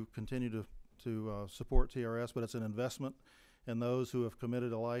cost to continue to support TRS, but it's an investment in those who have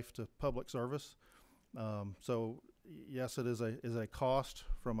committed a life to public service. So yes, it is a cost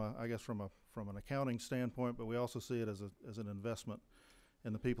from an accounting standpoint, but we also see it as an investment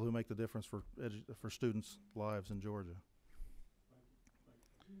in the people who make the difference for students' lives in Georgia.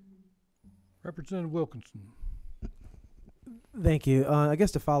 Representative Wilkinson. Thank you. I guess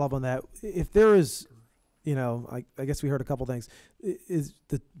to follow up on that, if there is, I guess we heard a couple things. Is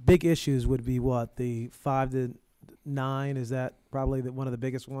the big issues would be what, the 5 to 9? Is that probably one of the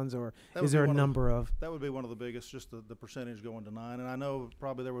biggest ones, or is there a number of? That would be one of the biggest, just the percentage going to 9. And I know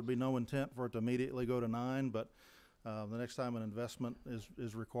probably there would be no intent for it to immediately go to 9, but the next time an investment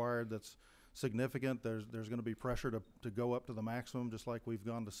is required that's significant, there's going to be pressure to go up to the maximum, just like we've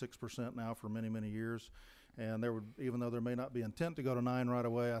gone to 6% now for many years. And there would, even though there may not be intent to go to 9 right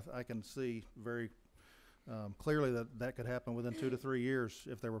away, I can see very clearly that could happen within 2 to 3 years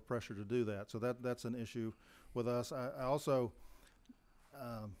if there were pressure to do that. So that's an issue with us. I also,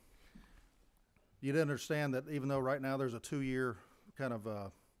 you'd understand that even though right now there's a 2-year kind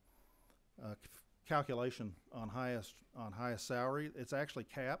of calculation on highest salary, it's actually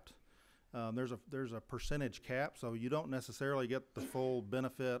capped. There's a percentage cap, so you don't necessarily get the full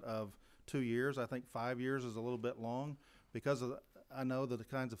benefit of 2 years. I think 5 years is a little bit long because I know that the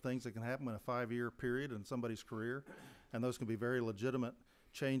kinds of things that can happen in a 5-year period in somebody's career, and those can be very legitimate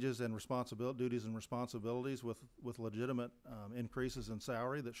changes in duties and responsibilities with legitimate increases in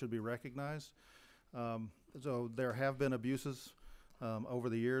salary that should be recognized. So there have been abuses over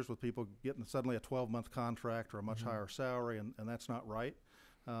the years with people getting suddenly a 12-month contract or a much higher salary, and that's not right.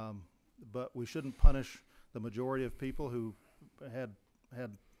 But we shouldn't punish the majority of people who had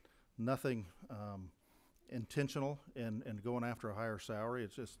nothing intentional in going after a higher salary.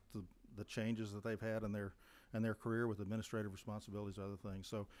 It's just the changes that they've had in their career with administrative responsibilities and other things.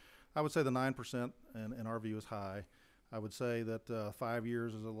 So I would say the 9% in our view is high. I would say that 5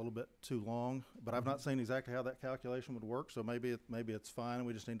 years is a little bit too long, but I've not seen exactly how that calculation would work, so maybe it's fine.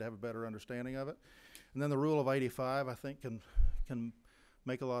 We just need to have a better understanding of it. And then the rule of 85, I think, can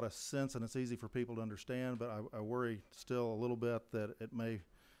make a lot of sense, and it's easy for people to understand, but I worry still a little bit that it may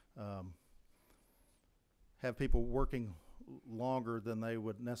have people working longer than they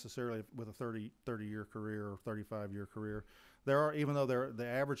would necessarily with a 30-year career or 35-year career. There are, even though the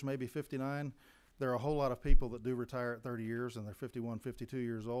average may be 59, there are a whole lot of people that do retire at 30 years and they're 51, 52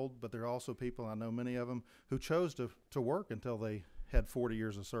 years old, but there are also people, I know many of them, who chose to work until they had 40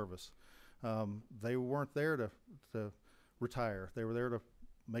 years of service. They weren't there to retire. They were there to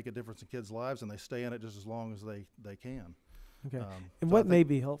make a difference in kids' lives, and they stay in it just as long as they can. Okay. So And what I may think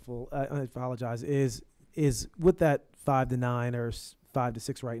be helpful, I apologize, is with that 5 to 9 or 5 to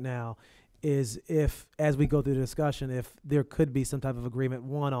 6 right now, is if, as we go through the discussion, if there could be some type of agreement,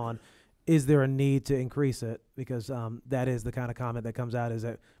 one on, is there a need to increase it? Because that is the kind of comment that comes out, is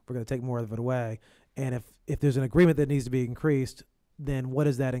that we're going to take more of it away. And if there's an agreement that needs to be increased, then what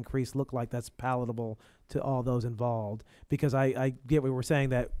does that increase look like that's palatable to all those involved? Because I get what we're saying,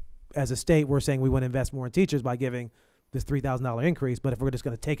 that as a state, we're saying we want to invest more in teachers by giving this $3,000 increase, but if we're just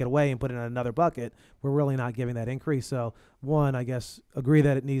going to take it away and put it in another bucket, we're really not giving that increase. So one, I guess, agree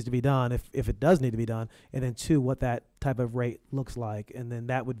that it needs to be done if it does need to be done, and then two, what that type of rate looks like, and then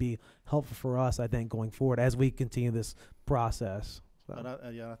that would be helpful for us, I think, going forward as we continue this process. So. And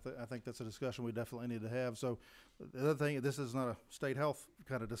I think that's a discussion we definitely need to have. So the other thing, this is not a state health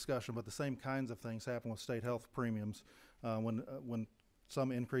kind of discussion, but the same kinds of things happen with state health premiums when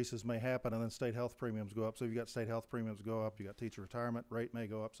some increases may happen and then state health premiums go up. So if you got state health premiums go up, you got teacher retirement rate may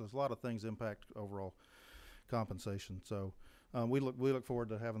go up. So there's a lot of things impact overall compensation. So we look forward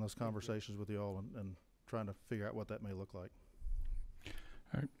to having those conversations with you all and trying to figure out what that may look like.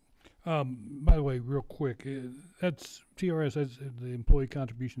 All right. By the way, real quick, that's TRS, that's the employee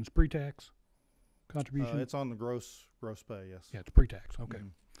contributions pre-tax contribution? It's on the gross pay, yes. Yeah, it's pre-tax. Okay. Mm-hmm.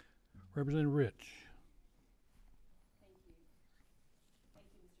 Representative Rich.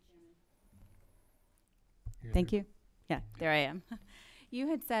 Thank you. Yeah, there I am. You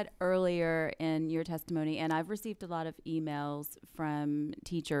had said earlier in your testimony, and I've received a lot of emails from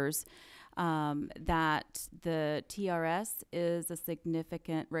teachers, that the TRS is a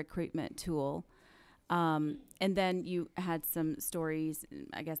significant recruitment tool. And then you had some stories,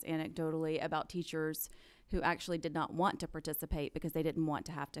 I guess anecdotally, about teachers who actually did not want to participate because they didn't want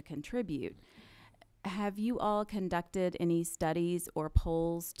to have to contribute. Have you all conducted any studies or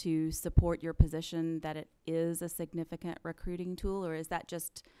polls to support your position that it is a significant recruiting tool, or is that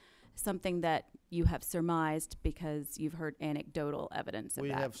just something that you have surmised because you've heard anecdotal evidence of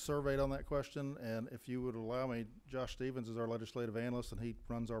that? We have surveyed on that question, and if you would allow me, Josh Stevens is our legislative analyst, and he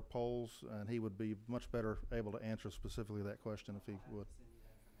runs our polls, and he would be much better able to answer specifically that question if he would.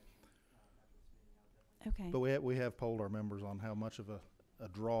 Okay. But we have polled our members on how much of a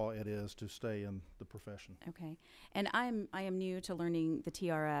draw it is to stay in the profession. Okay. And I am new to learning the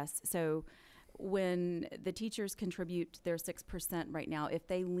TRS. So when the teachers contribute their 6% right now, if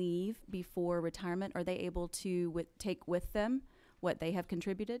they leave before retirement, are they able to take with them what they have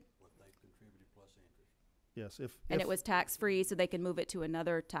contributed? What they contributed plus interest. Yes. And it was tax-free, so they can move it to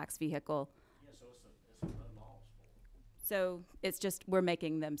another tax vehicle. Yeah, so it's a no loss. So it's just we're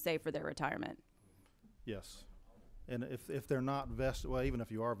making them save for their retirement. Yes. And if they're not vested, well, even if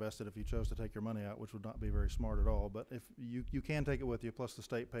you are vested, if you chose to take your money out, which would not be very smart at all, but if you can take it with you, plus the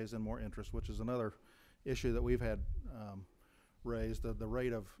state pays in more interest, which is another issue that we've had raised. The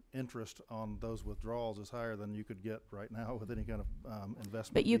rate of interest on those withdrawals is higher than you could get right now with any kind of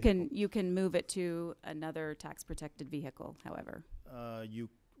investment. But you vehicle. can move it to another tax-protected vehicle, however.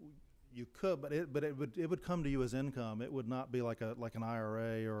 You could, but it would come to you as income. It would not be like an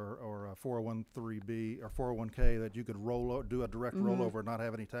IRA or a 401(b) or 401k that you could do a direct rollover and not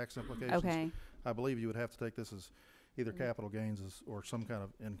have any tax implications. Okay. I believe you would have to take this as either capital gains or some kind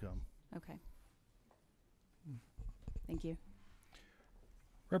of income. Okay. Thank you.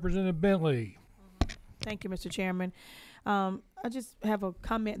 Representative Bentley. Thank you, Mr. Chairman. I just have a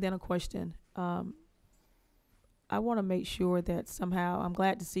comment, then a question. I want to make sure that somehow, I'm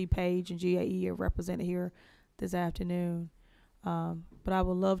glad to see Paige and GAE are represented here this afternoon. But I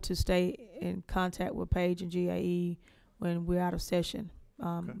would love to stay in contact with Paige and GAE when we're out of session.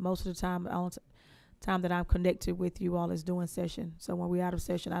 Okay. Most of the time, the only time that I'm connected with you all is doing session. So when we're out of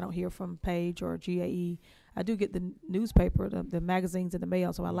session, I don't hear from Paige or GAE. I do get the newspaper, the magazines in the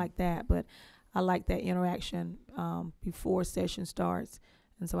mail, so I like that. But I like that interaction before session starts,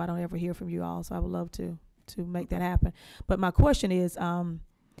 and so I don't ever hear from you all. So I would love to make that happen. But my question is,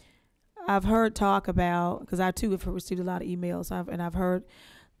 I've heard talk about, because I too have received a lot of emails, I've heard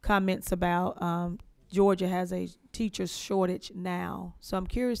comments about Georgia has a teacher shortage now. So I'm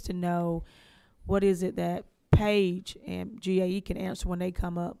curious to know, what is it that Paige and GAE can answer when they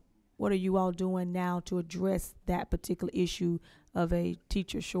come up? What are you all doing now to address that particular issue of a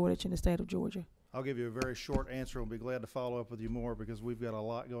teacher shortage in the state of Georgia? I'll give you a very short answer. I'll be glad to follow up with you more because we've got a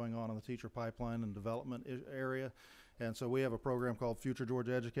lot going on in the teacher pipeline and development area. And so we have a program called Future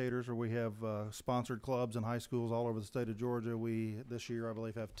Georgia Educators, where we have sponsored clubs in high schools all over the state of Georgia. We, this year, I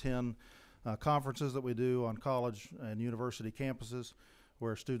believe, have 10 conferences that we do on college and university campuses,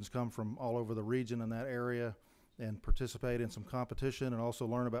 where students come from all over the region in that area and participate in some competition and also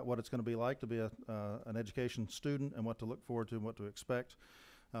learn about what it's going to be like to be an education student and what to look forward to and what to expect.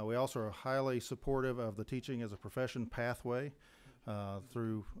 We also are highly supportive of the teaching as a profession pathway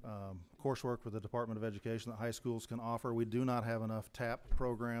through coursework with the Department of Education that high schools can offer. We do not have enough TAP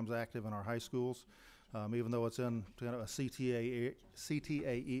programs active in our high schools. Even though it's in kind of a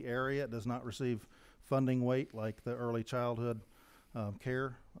CTAE area, it does not receive funding weight like the early childhood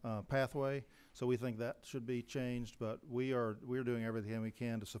care pathway. So we think that should be changed, but we're doing everything we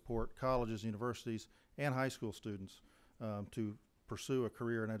can to support colleges, universities, and high school students to pursue a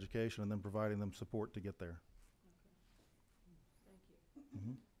career in education, and then providing them support to get there.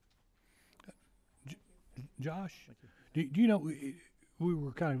 Mm-hmm. Josh, do you know, we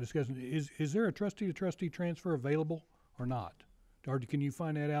were kind of discussing, is there a trustee-to-trustee transfer available or not? Or can you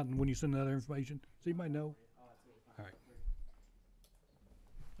find that out and when you send that other information? Does anybody know? All right.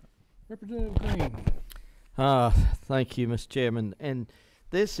 Representative Green. Thank you, Mr. Chairman. And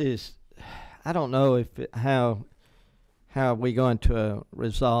this is, I don't know if how we're going to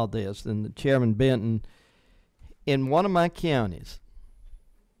resolve this. And Chairman Benton, in one of my counties,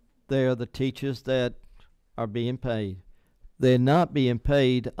 there are the teachers that are being paid. They're not being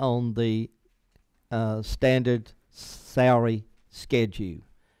paid on the standard salary schedule.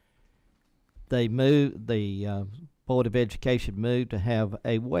 They moved, the Board of Education moved to have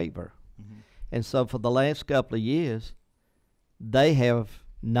a waiver. Mm-hmm. And so for the last couple of years, they have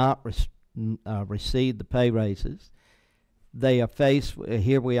not received the pay raises. They are faced,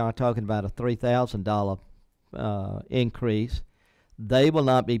 here we are talking about a $3,000 increase. They will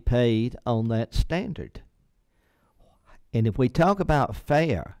not be paid on that standard. And if we talk about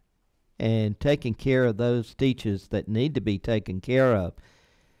fair and taking care of those teachers that need to be taken care of,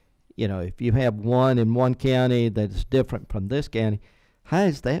 you know, if you have one in one county that's different from this county, how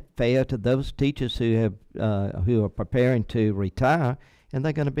is that fair to those teachers who are preparing to retire and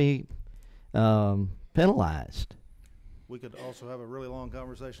they're going to be penalized? We could also have a really long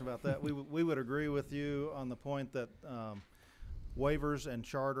conversation about that. We would agree with you on the point that waivers and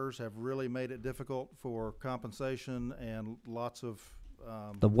charters have really made it difficult for compensation and lots of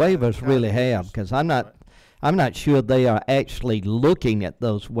the waivers really have, because I'm not sure they are actually looking at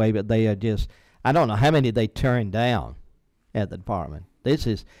those waivers. They are just, I don't know how many they turn down at the department. This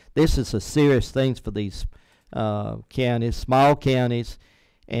is a serious thing for these counties, small counties,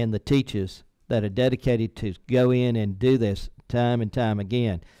 and the teachers that are dedicated to go in and do this time and time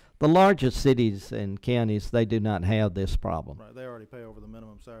again. The largest cities and counties, they do not have this problem. Right, they already pay over the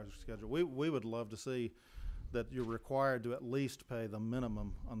minimum salary schedule. We would love to see that you're required to at least pay the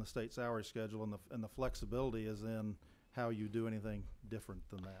minimum on the state salary schedule, and the flexibility is in how you do anything different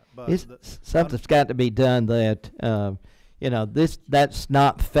than that. But something's got to be done that, you know, that's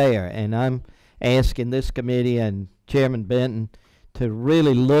not fair, and I'm asking this committee and Chairman Benton to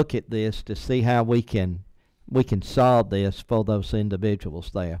really look at this to see how we can solve this for those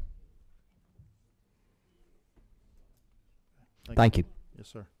individuals there. Thank you. Yes,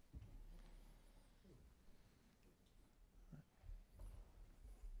 sir.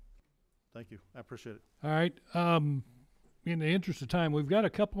 Thank you. I appreciate it. All right. In the interest of time, we've got a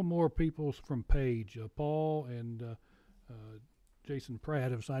couple more people from Page. Paul and Jason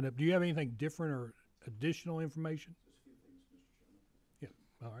Pratt have signed up. Do you have anything different or additional information? Just a few things, Mr. Chairman. Yeah.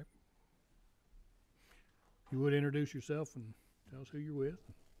 All right. You would introduce yourself and tell us who you're with.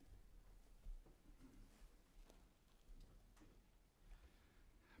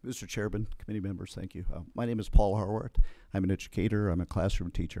 Mr. Chairman, committee members, thank you. My name is Paul Harwart. I'm an educator. I'm a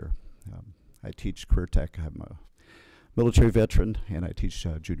classroom teacher. I teach career tech. I'm a military veteran, and I teach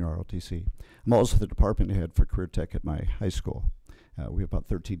junior ROTC. I'm also the department head for career tech at my high school. We have about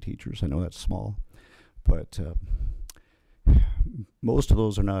 13 teachers. I know that's small, but most of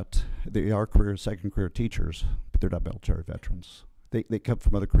those are not, they are second career teachers, but they're not military veterans. they come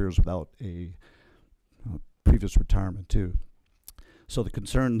from other careers without a previous retirement too. So the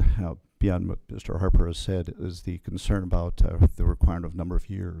concern, beyond what Mr. Harper has said, is the concern about the requirement of number of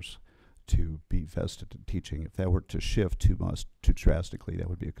years to be vested in teaching. If that were to shift too drastically, that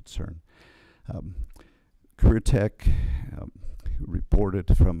would be a concern. Career Tech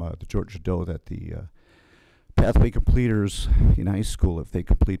reported from the Georgia DOE that the pathway completers in high school, if they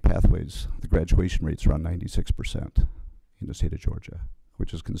complete pathways, the graduation rate's around 96% in the state of Georgia,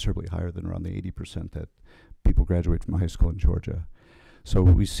 which is considerably higher than around the 80% that people graduate from high school in Georgia. So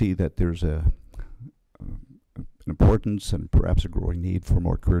we see that there's an importance and perhaps a growing need for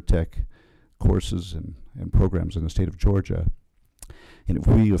more career tech courses and programs in the state of Georgia. And if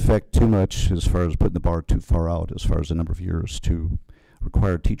we affect too much as far as putting the bar too far out as far as the number of years to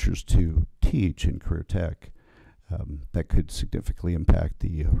require teachers to teach in career tech, that could significantly impact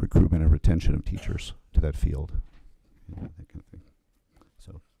the recruitment and retention of teachers to that field. That kind of thing.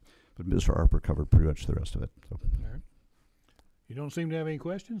 So, but Mr. Harper covered pretty much the rest of it. So. All right. You don't seem to have any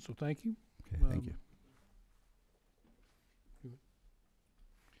questions, so thank you. Okay, thank you.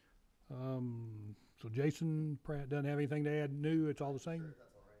 So Jason Pratt doesn't have anything to add new? It's all the same? Sure,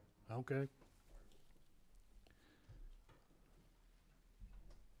 that's all right. Okay.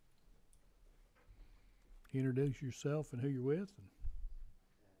 Introduce yourself and who you're with.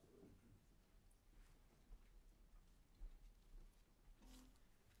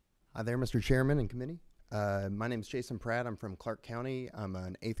 Hi there, Mr. Chairman and committee. My name is Jason Pratt. I'm from Clark County. I'm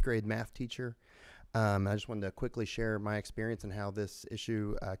an 8th grade math teacher. I just wanted to quickly share my experience and how this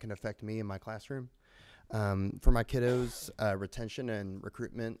issue can affect me in my classroom. For my kiddos, retention and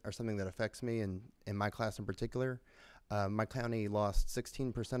recruitment are something that affects me in my class in particular. My county lost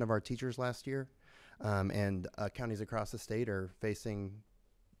 16% of our teachers last year, and counties across the state are facing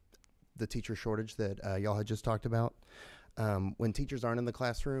the teacher shortage that y'all had just talked about. When teachers aren't in the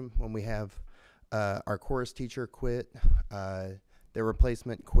classroom, when we have our chorus teacher quit, their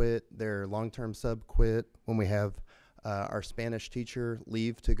replacement quit, their long-term sub quit, when we have our Spanish teacher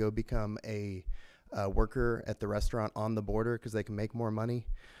leave to go become a worker at the restaurant on the border because they can make more money,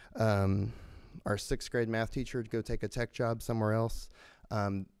 our 6th grade math teacher to go take a tech job somewhere else,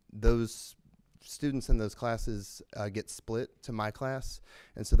 those students in those classes get split to my class,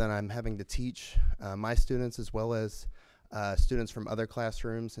 and so then I'm having to teach my students as well as students from other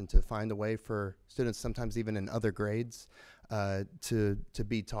classrooms, and to find a way for students, sometimes even in other grades, to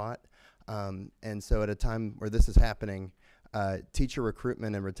be taught. And so at a time where this is happening, teacher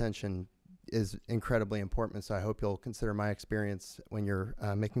recruitment and retention is incredibly important. So I hope you'll consider my experience when you're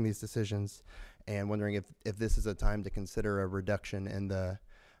making these decisions, and wondering if this is a time to consider a reduction in the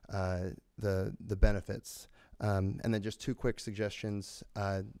benefits. And then just 2 quick suggestions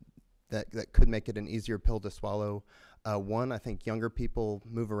that could make it an easier pill to swallow. One, I think younger people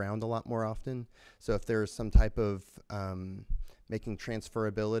move around a lot more often. So if there's some type of making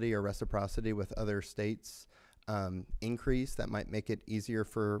transferability or reciprocity with other states increase, that might make it easier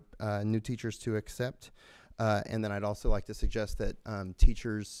for new teachers to accept. And then I'd also like to suggest that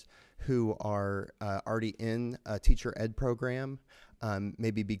teachers who are already in a teacher ed program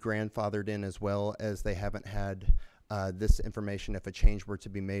maybe be grandfathered in, as well as they haven't had this information if a change were to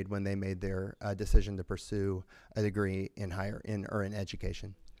be made when they made their decision to pursue a degree in in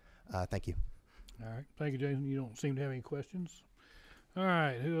education. Thank you. All right. Thank you, Jason. You don't seem to have any questions. All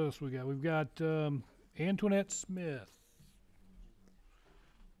right. Who else we got? We've got Antoinette Smith.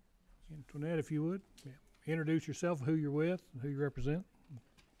 Antoinette, if you would, introduce yourself, who you're with, and who you represent.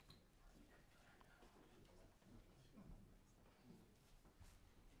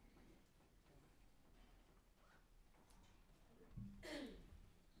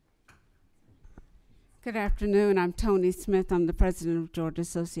 Good afternoon. I'm Tony Smith. I'm the president of Georgia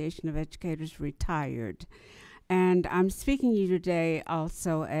Association of Educators, retired. And I'm speaking to you today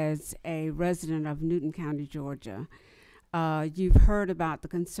also as a resident of Newton County, Georgia. You've heard about the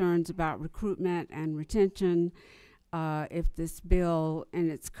concerns about recruitment and retention if this bill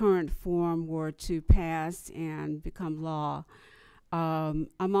in its current form were to pass and become law.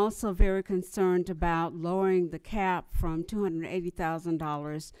 I'm also very concerned about lowering the cap from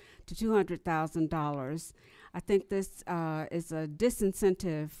 $280,000 to $200,000. I think this is a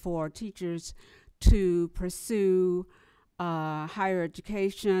disincentive for teachers to pursue higher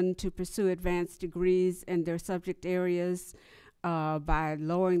education, to pursue advanced degrees in their subject areas by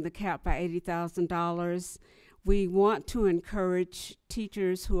lowering the cap by $80,000. We want to encourage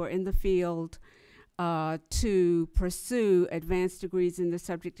teachers who are in the field to pursue advanced degrees in the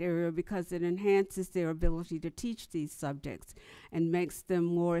subject area because it enhances their ability to teach these subjects and makes them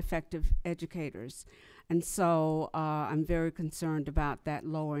more effective educators. And so I'm very concerned about that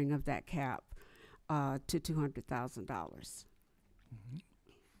lowering of that cap to $200,000.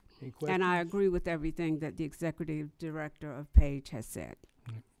 And I agree with everything that the executive director of Page has said.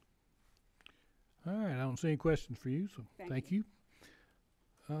 All right, I don't see any questions for you, so thank you.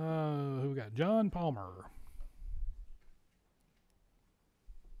 Who we got? John Palmer.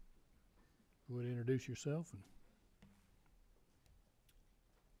 Go ahead and introduce yourself.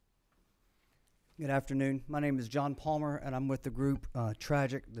 Good afternoon. My name is John Palmer, and I'm with the group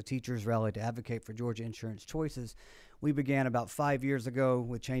Tragic, the Teachers Rally to Advocate for Georgia Insurance Choices. We began about 5 years ago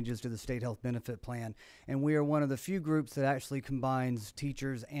with changes to the state health benefit plan, and we are one of the few groups that actually combines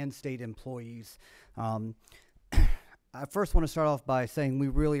teachers and state employees. I first want to start off by saying we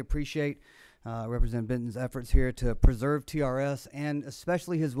really appreciate Representative Benton's efforts here to preserve TRS and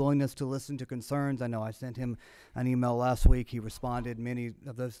especially his willingness to listen to concerns. I know I sent him an email last week. He responded. Many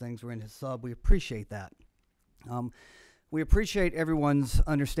of those things were in his sub. We appreciate that. We appreciate everyone's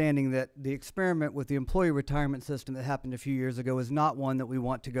understanding that the experiment with the employee retirement system that happened a few years ago is not one that we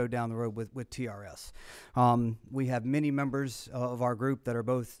want to go down the road with TRS. We have many members of our group that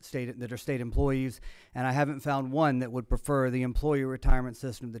are state employees, and I haven't found one that would prefer the employee retirement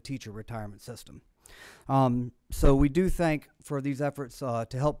system to the teacher retirement system. So we do thank for these efforts to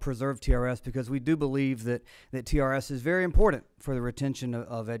help preserve TRS because we do believe that TRS is very important for the retention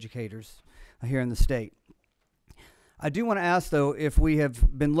of educators here in the state. I do want to ask, though, if we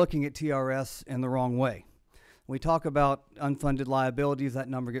have been looking at TRS in the wrong way. We talk about unfunded liabilities. That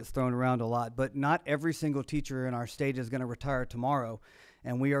number gets thrown around a lot, but not every single teacher in our state is going to retire tomorrow,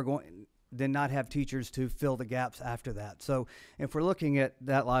 and we are going then not have teachers to fill the gaps after that. So if we're looking at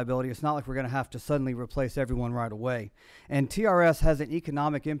that liability, it's not like we're going to have to suddenly replace everyone right away. And TRS has an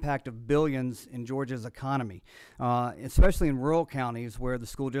economic impact of billions in Georgia's economy, especially in rural counties where the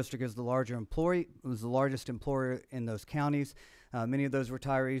school district is the largest employer in those counties. Many of those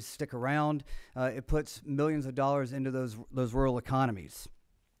retirees stick around. It puts millions of dollars into those rural economies.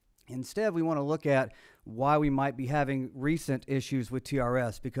 Instead, we want to look at why we might be having recent issues with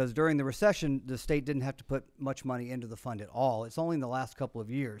TRS, because during the recession, the state didn't have to put much money into the fund at all. It's only in the last couple of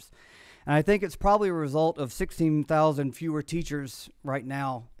years. And I think it's probably a result of 16,000 fewer teachers right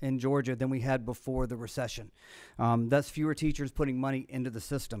now in Georgia than we had before the recession. That's fewer teachers putting money into the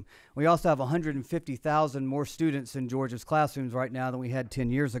system. We also have 150,000 more students in Georgia's classrooms right now than we had 10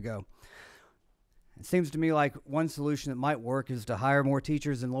 years ago. It seems to me like one solution that might work is to hire more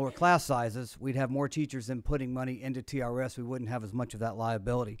teachers in lower class sizes. We'd have more teachers than putting money into TRS. We wouldn't have as much of that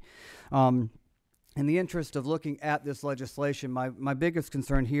liability. In the interest of looking at this legislation, my biggest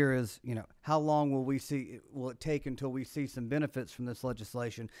concern here is, how long will it take until we see some benefits from this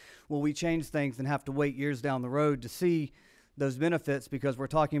legislation? Will we change things and have to wait years down the road to see those benefits, because we're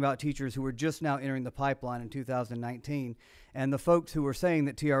talking about teachers who are just now entering the pipeline in 2019, and the folks who are saying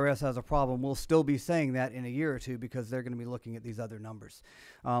that TRS has a problem will still be saying that in a year or two because they're going to be looking at these other numbers.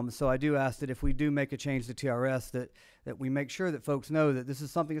 So I do ask that if we do make a change to TRS, that we make sure that folks know that this is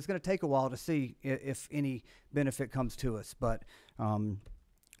something that's going to take a while to see if any benefit comes to us. But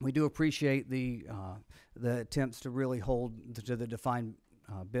we do appreciate the attempts to really hold to the defined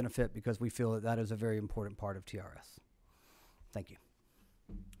benefit, because we feel that is a very important part of TRS. Thank you.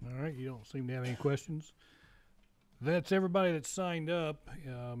 All right, you don't seem to have any questions. That's everybody that's signed up.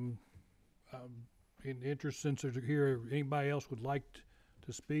 In interest, since they're here, anybody else would like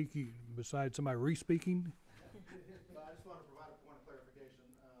to speak besides somebody re-speaking? I just want to provide a point of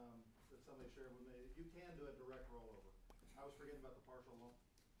clarification that somebody shared with me. You can do a direct rollover. I was forgetting about the partial lump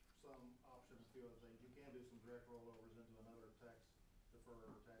sum option, a few other things. You can do some direct rollovers into another tax deferred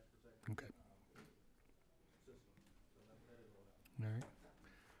or tax protected system. So that is allowed. All right.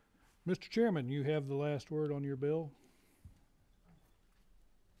 Mr. Chairman, you have the last word on your bill.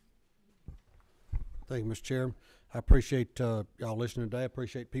 Thank you, Mr. Chairman. I appreciate y'all listening today. I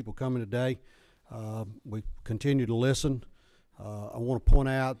appreciate people coming today. We continue to listen. I want to point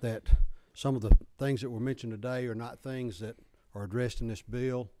out that some of the things that were mentioned today are not things that are addressed in this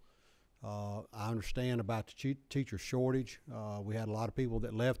bill. I understand about the teacher shortage. We had a lot of people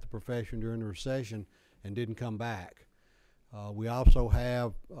that left the profession during the recession and didn't come back. We also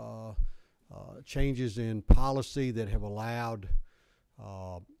have changes in policy that have allowed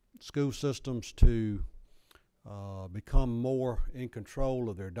school systems to become more in control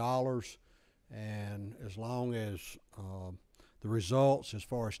of their dollars, and as long as the results as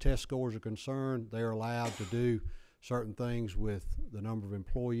far as test scores are concerned, they're allowed to do certain things with the number of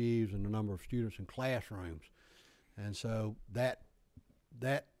employees and the number of students in classrooms. And so that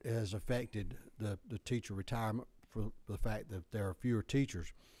has affected the teacher retirement for the fact that there are fewer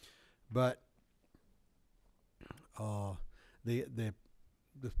teachers. But the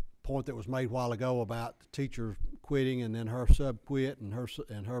point that was made a while ago about the teacher quitting and then her sub quit and her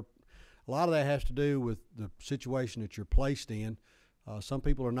a lot of that has to do with the situation that you're placed in. Some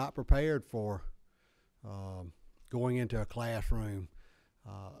people are not prepared for going into a classroom.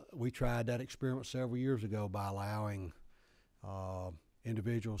 We tried that experiment several years ago by allowing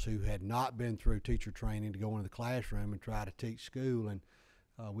individuals who had not been through teacher training to go into the classroom and try to teach school, and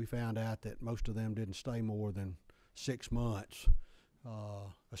we found out that most of them didn't stay more than 6 months,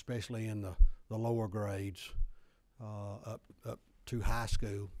 especially in the lower grades up to high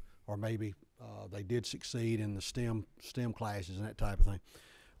school, or maybe they did succeed in the STEM classes and that type of thing.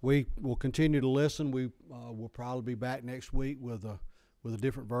 We will continue to listen. We will probably be back next week with a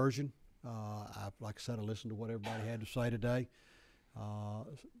different version. Like I said, I listened to what everybody had to say today.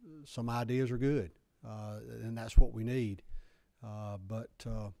 Some ideas are good, and that's what we need. But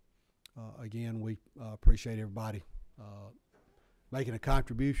again, we appreciate everybody making a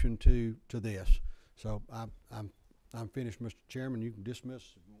contribution to this. So I'm finished, Mr. Chairman. You can dismiss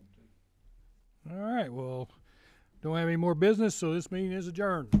if you want to. All right. Well, don't have any more business, so this meeting is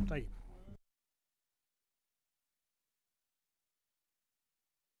adjourned. Thank you.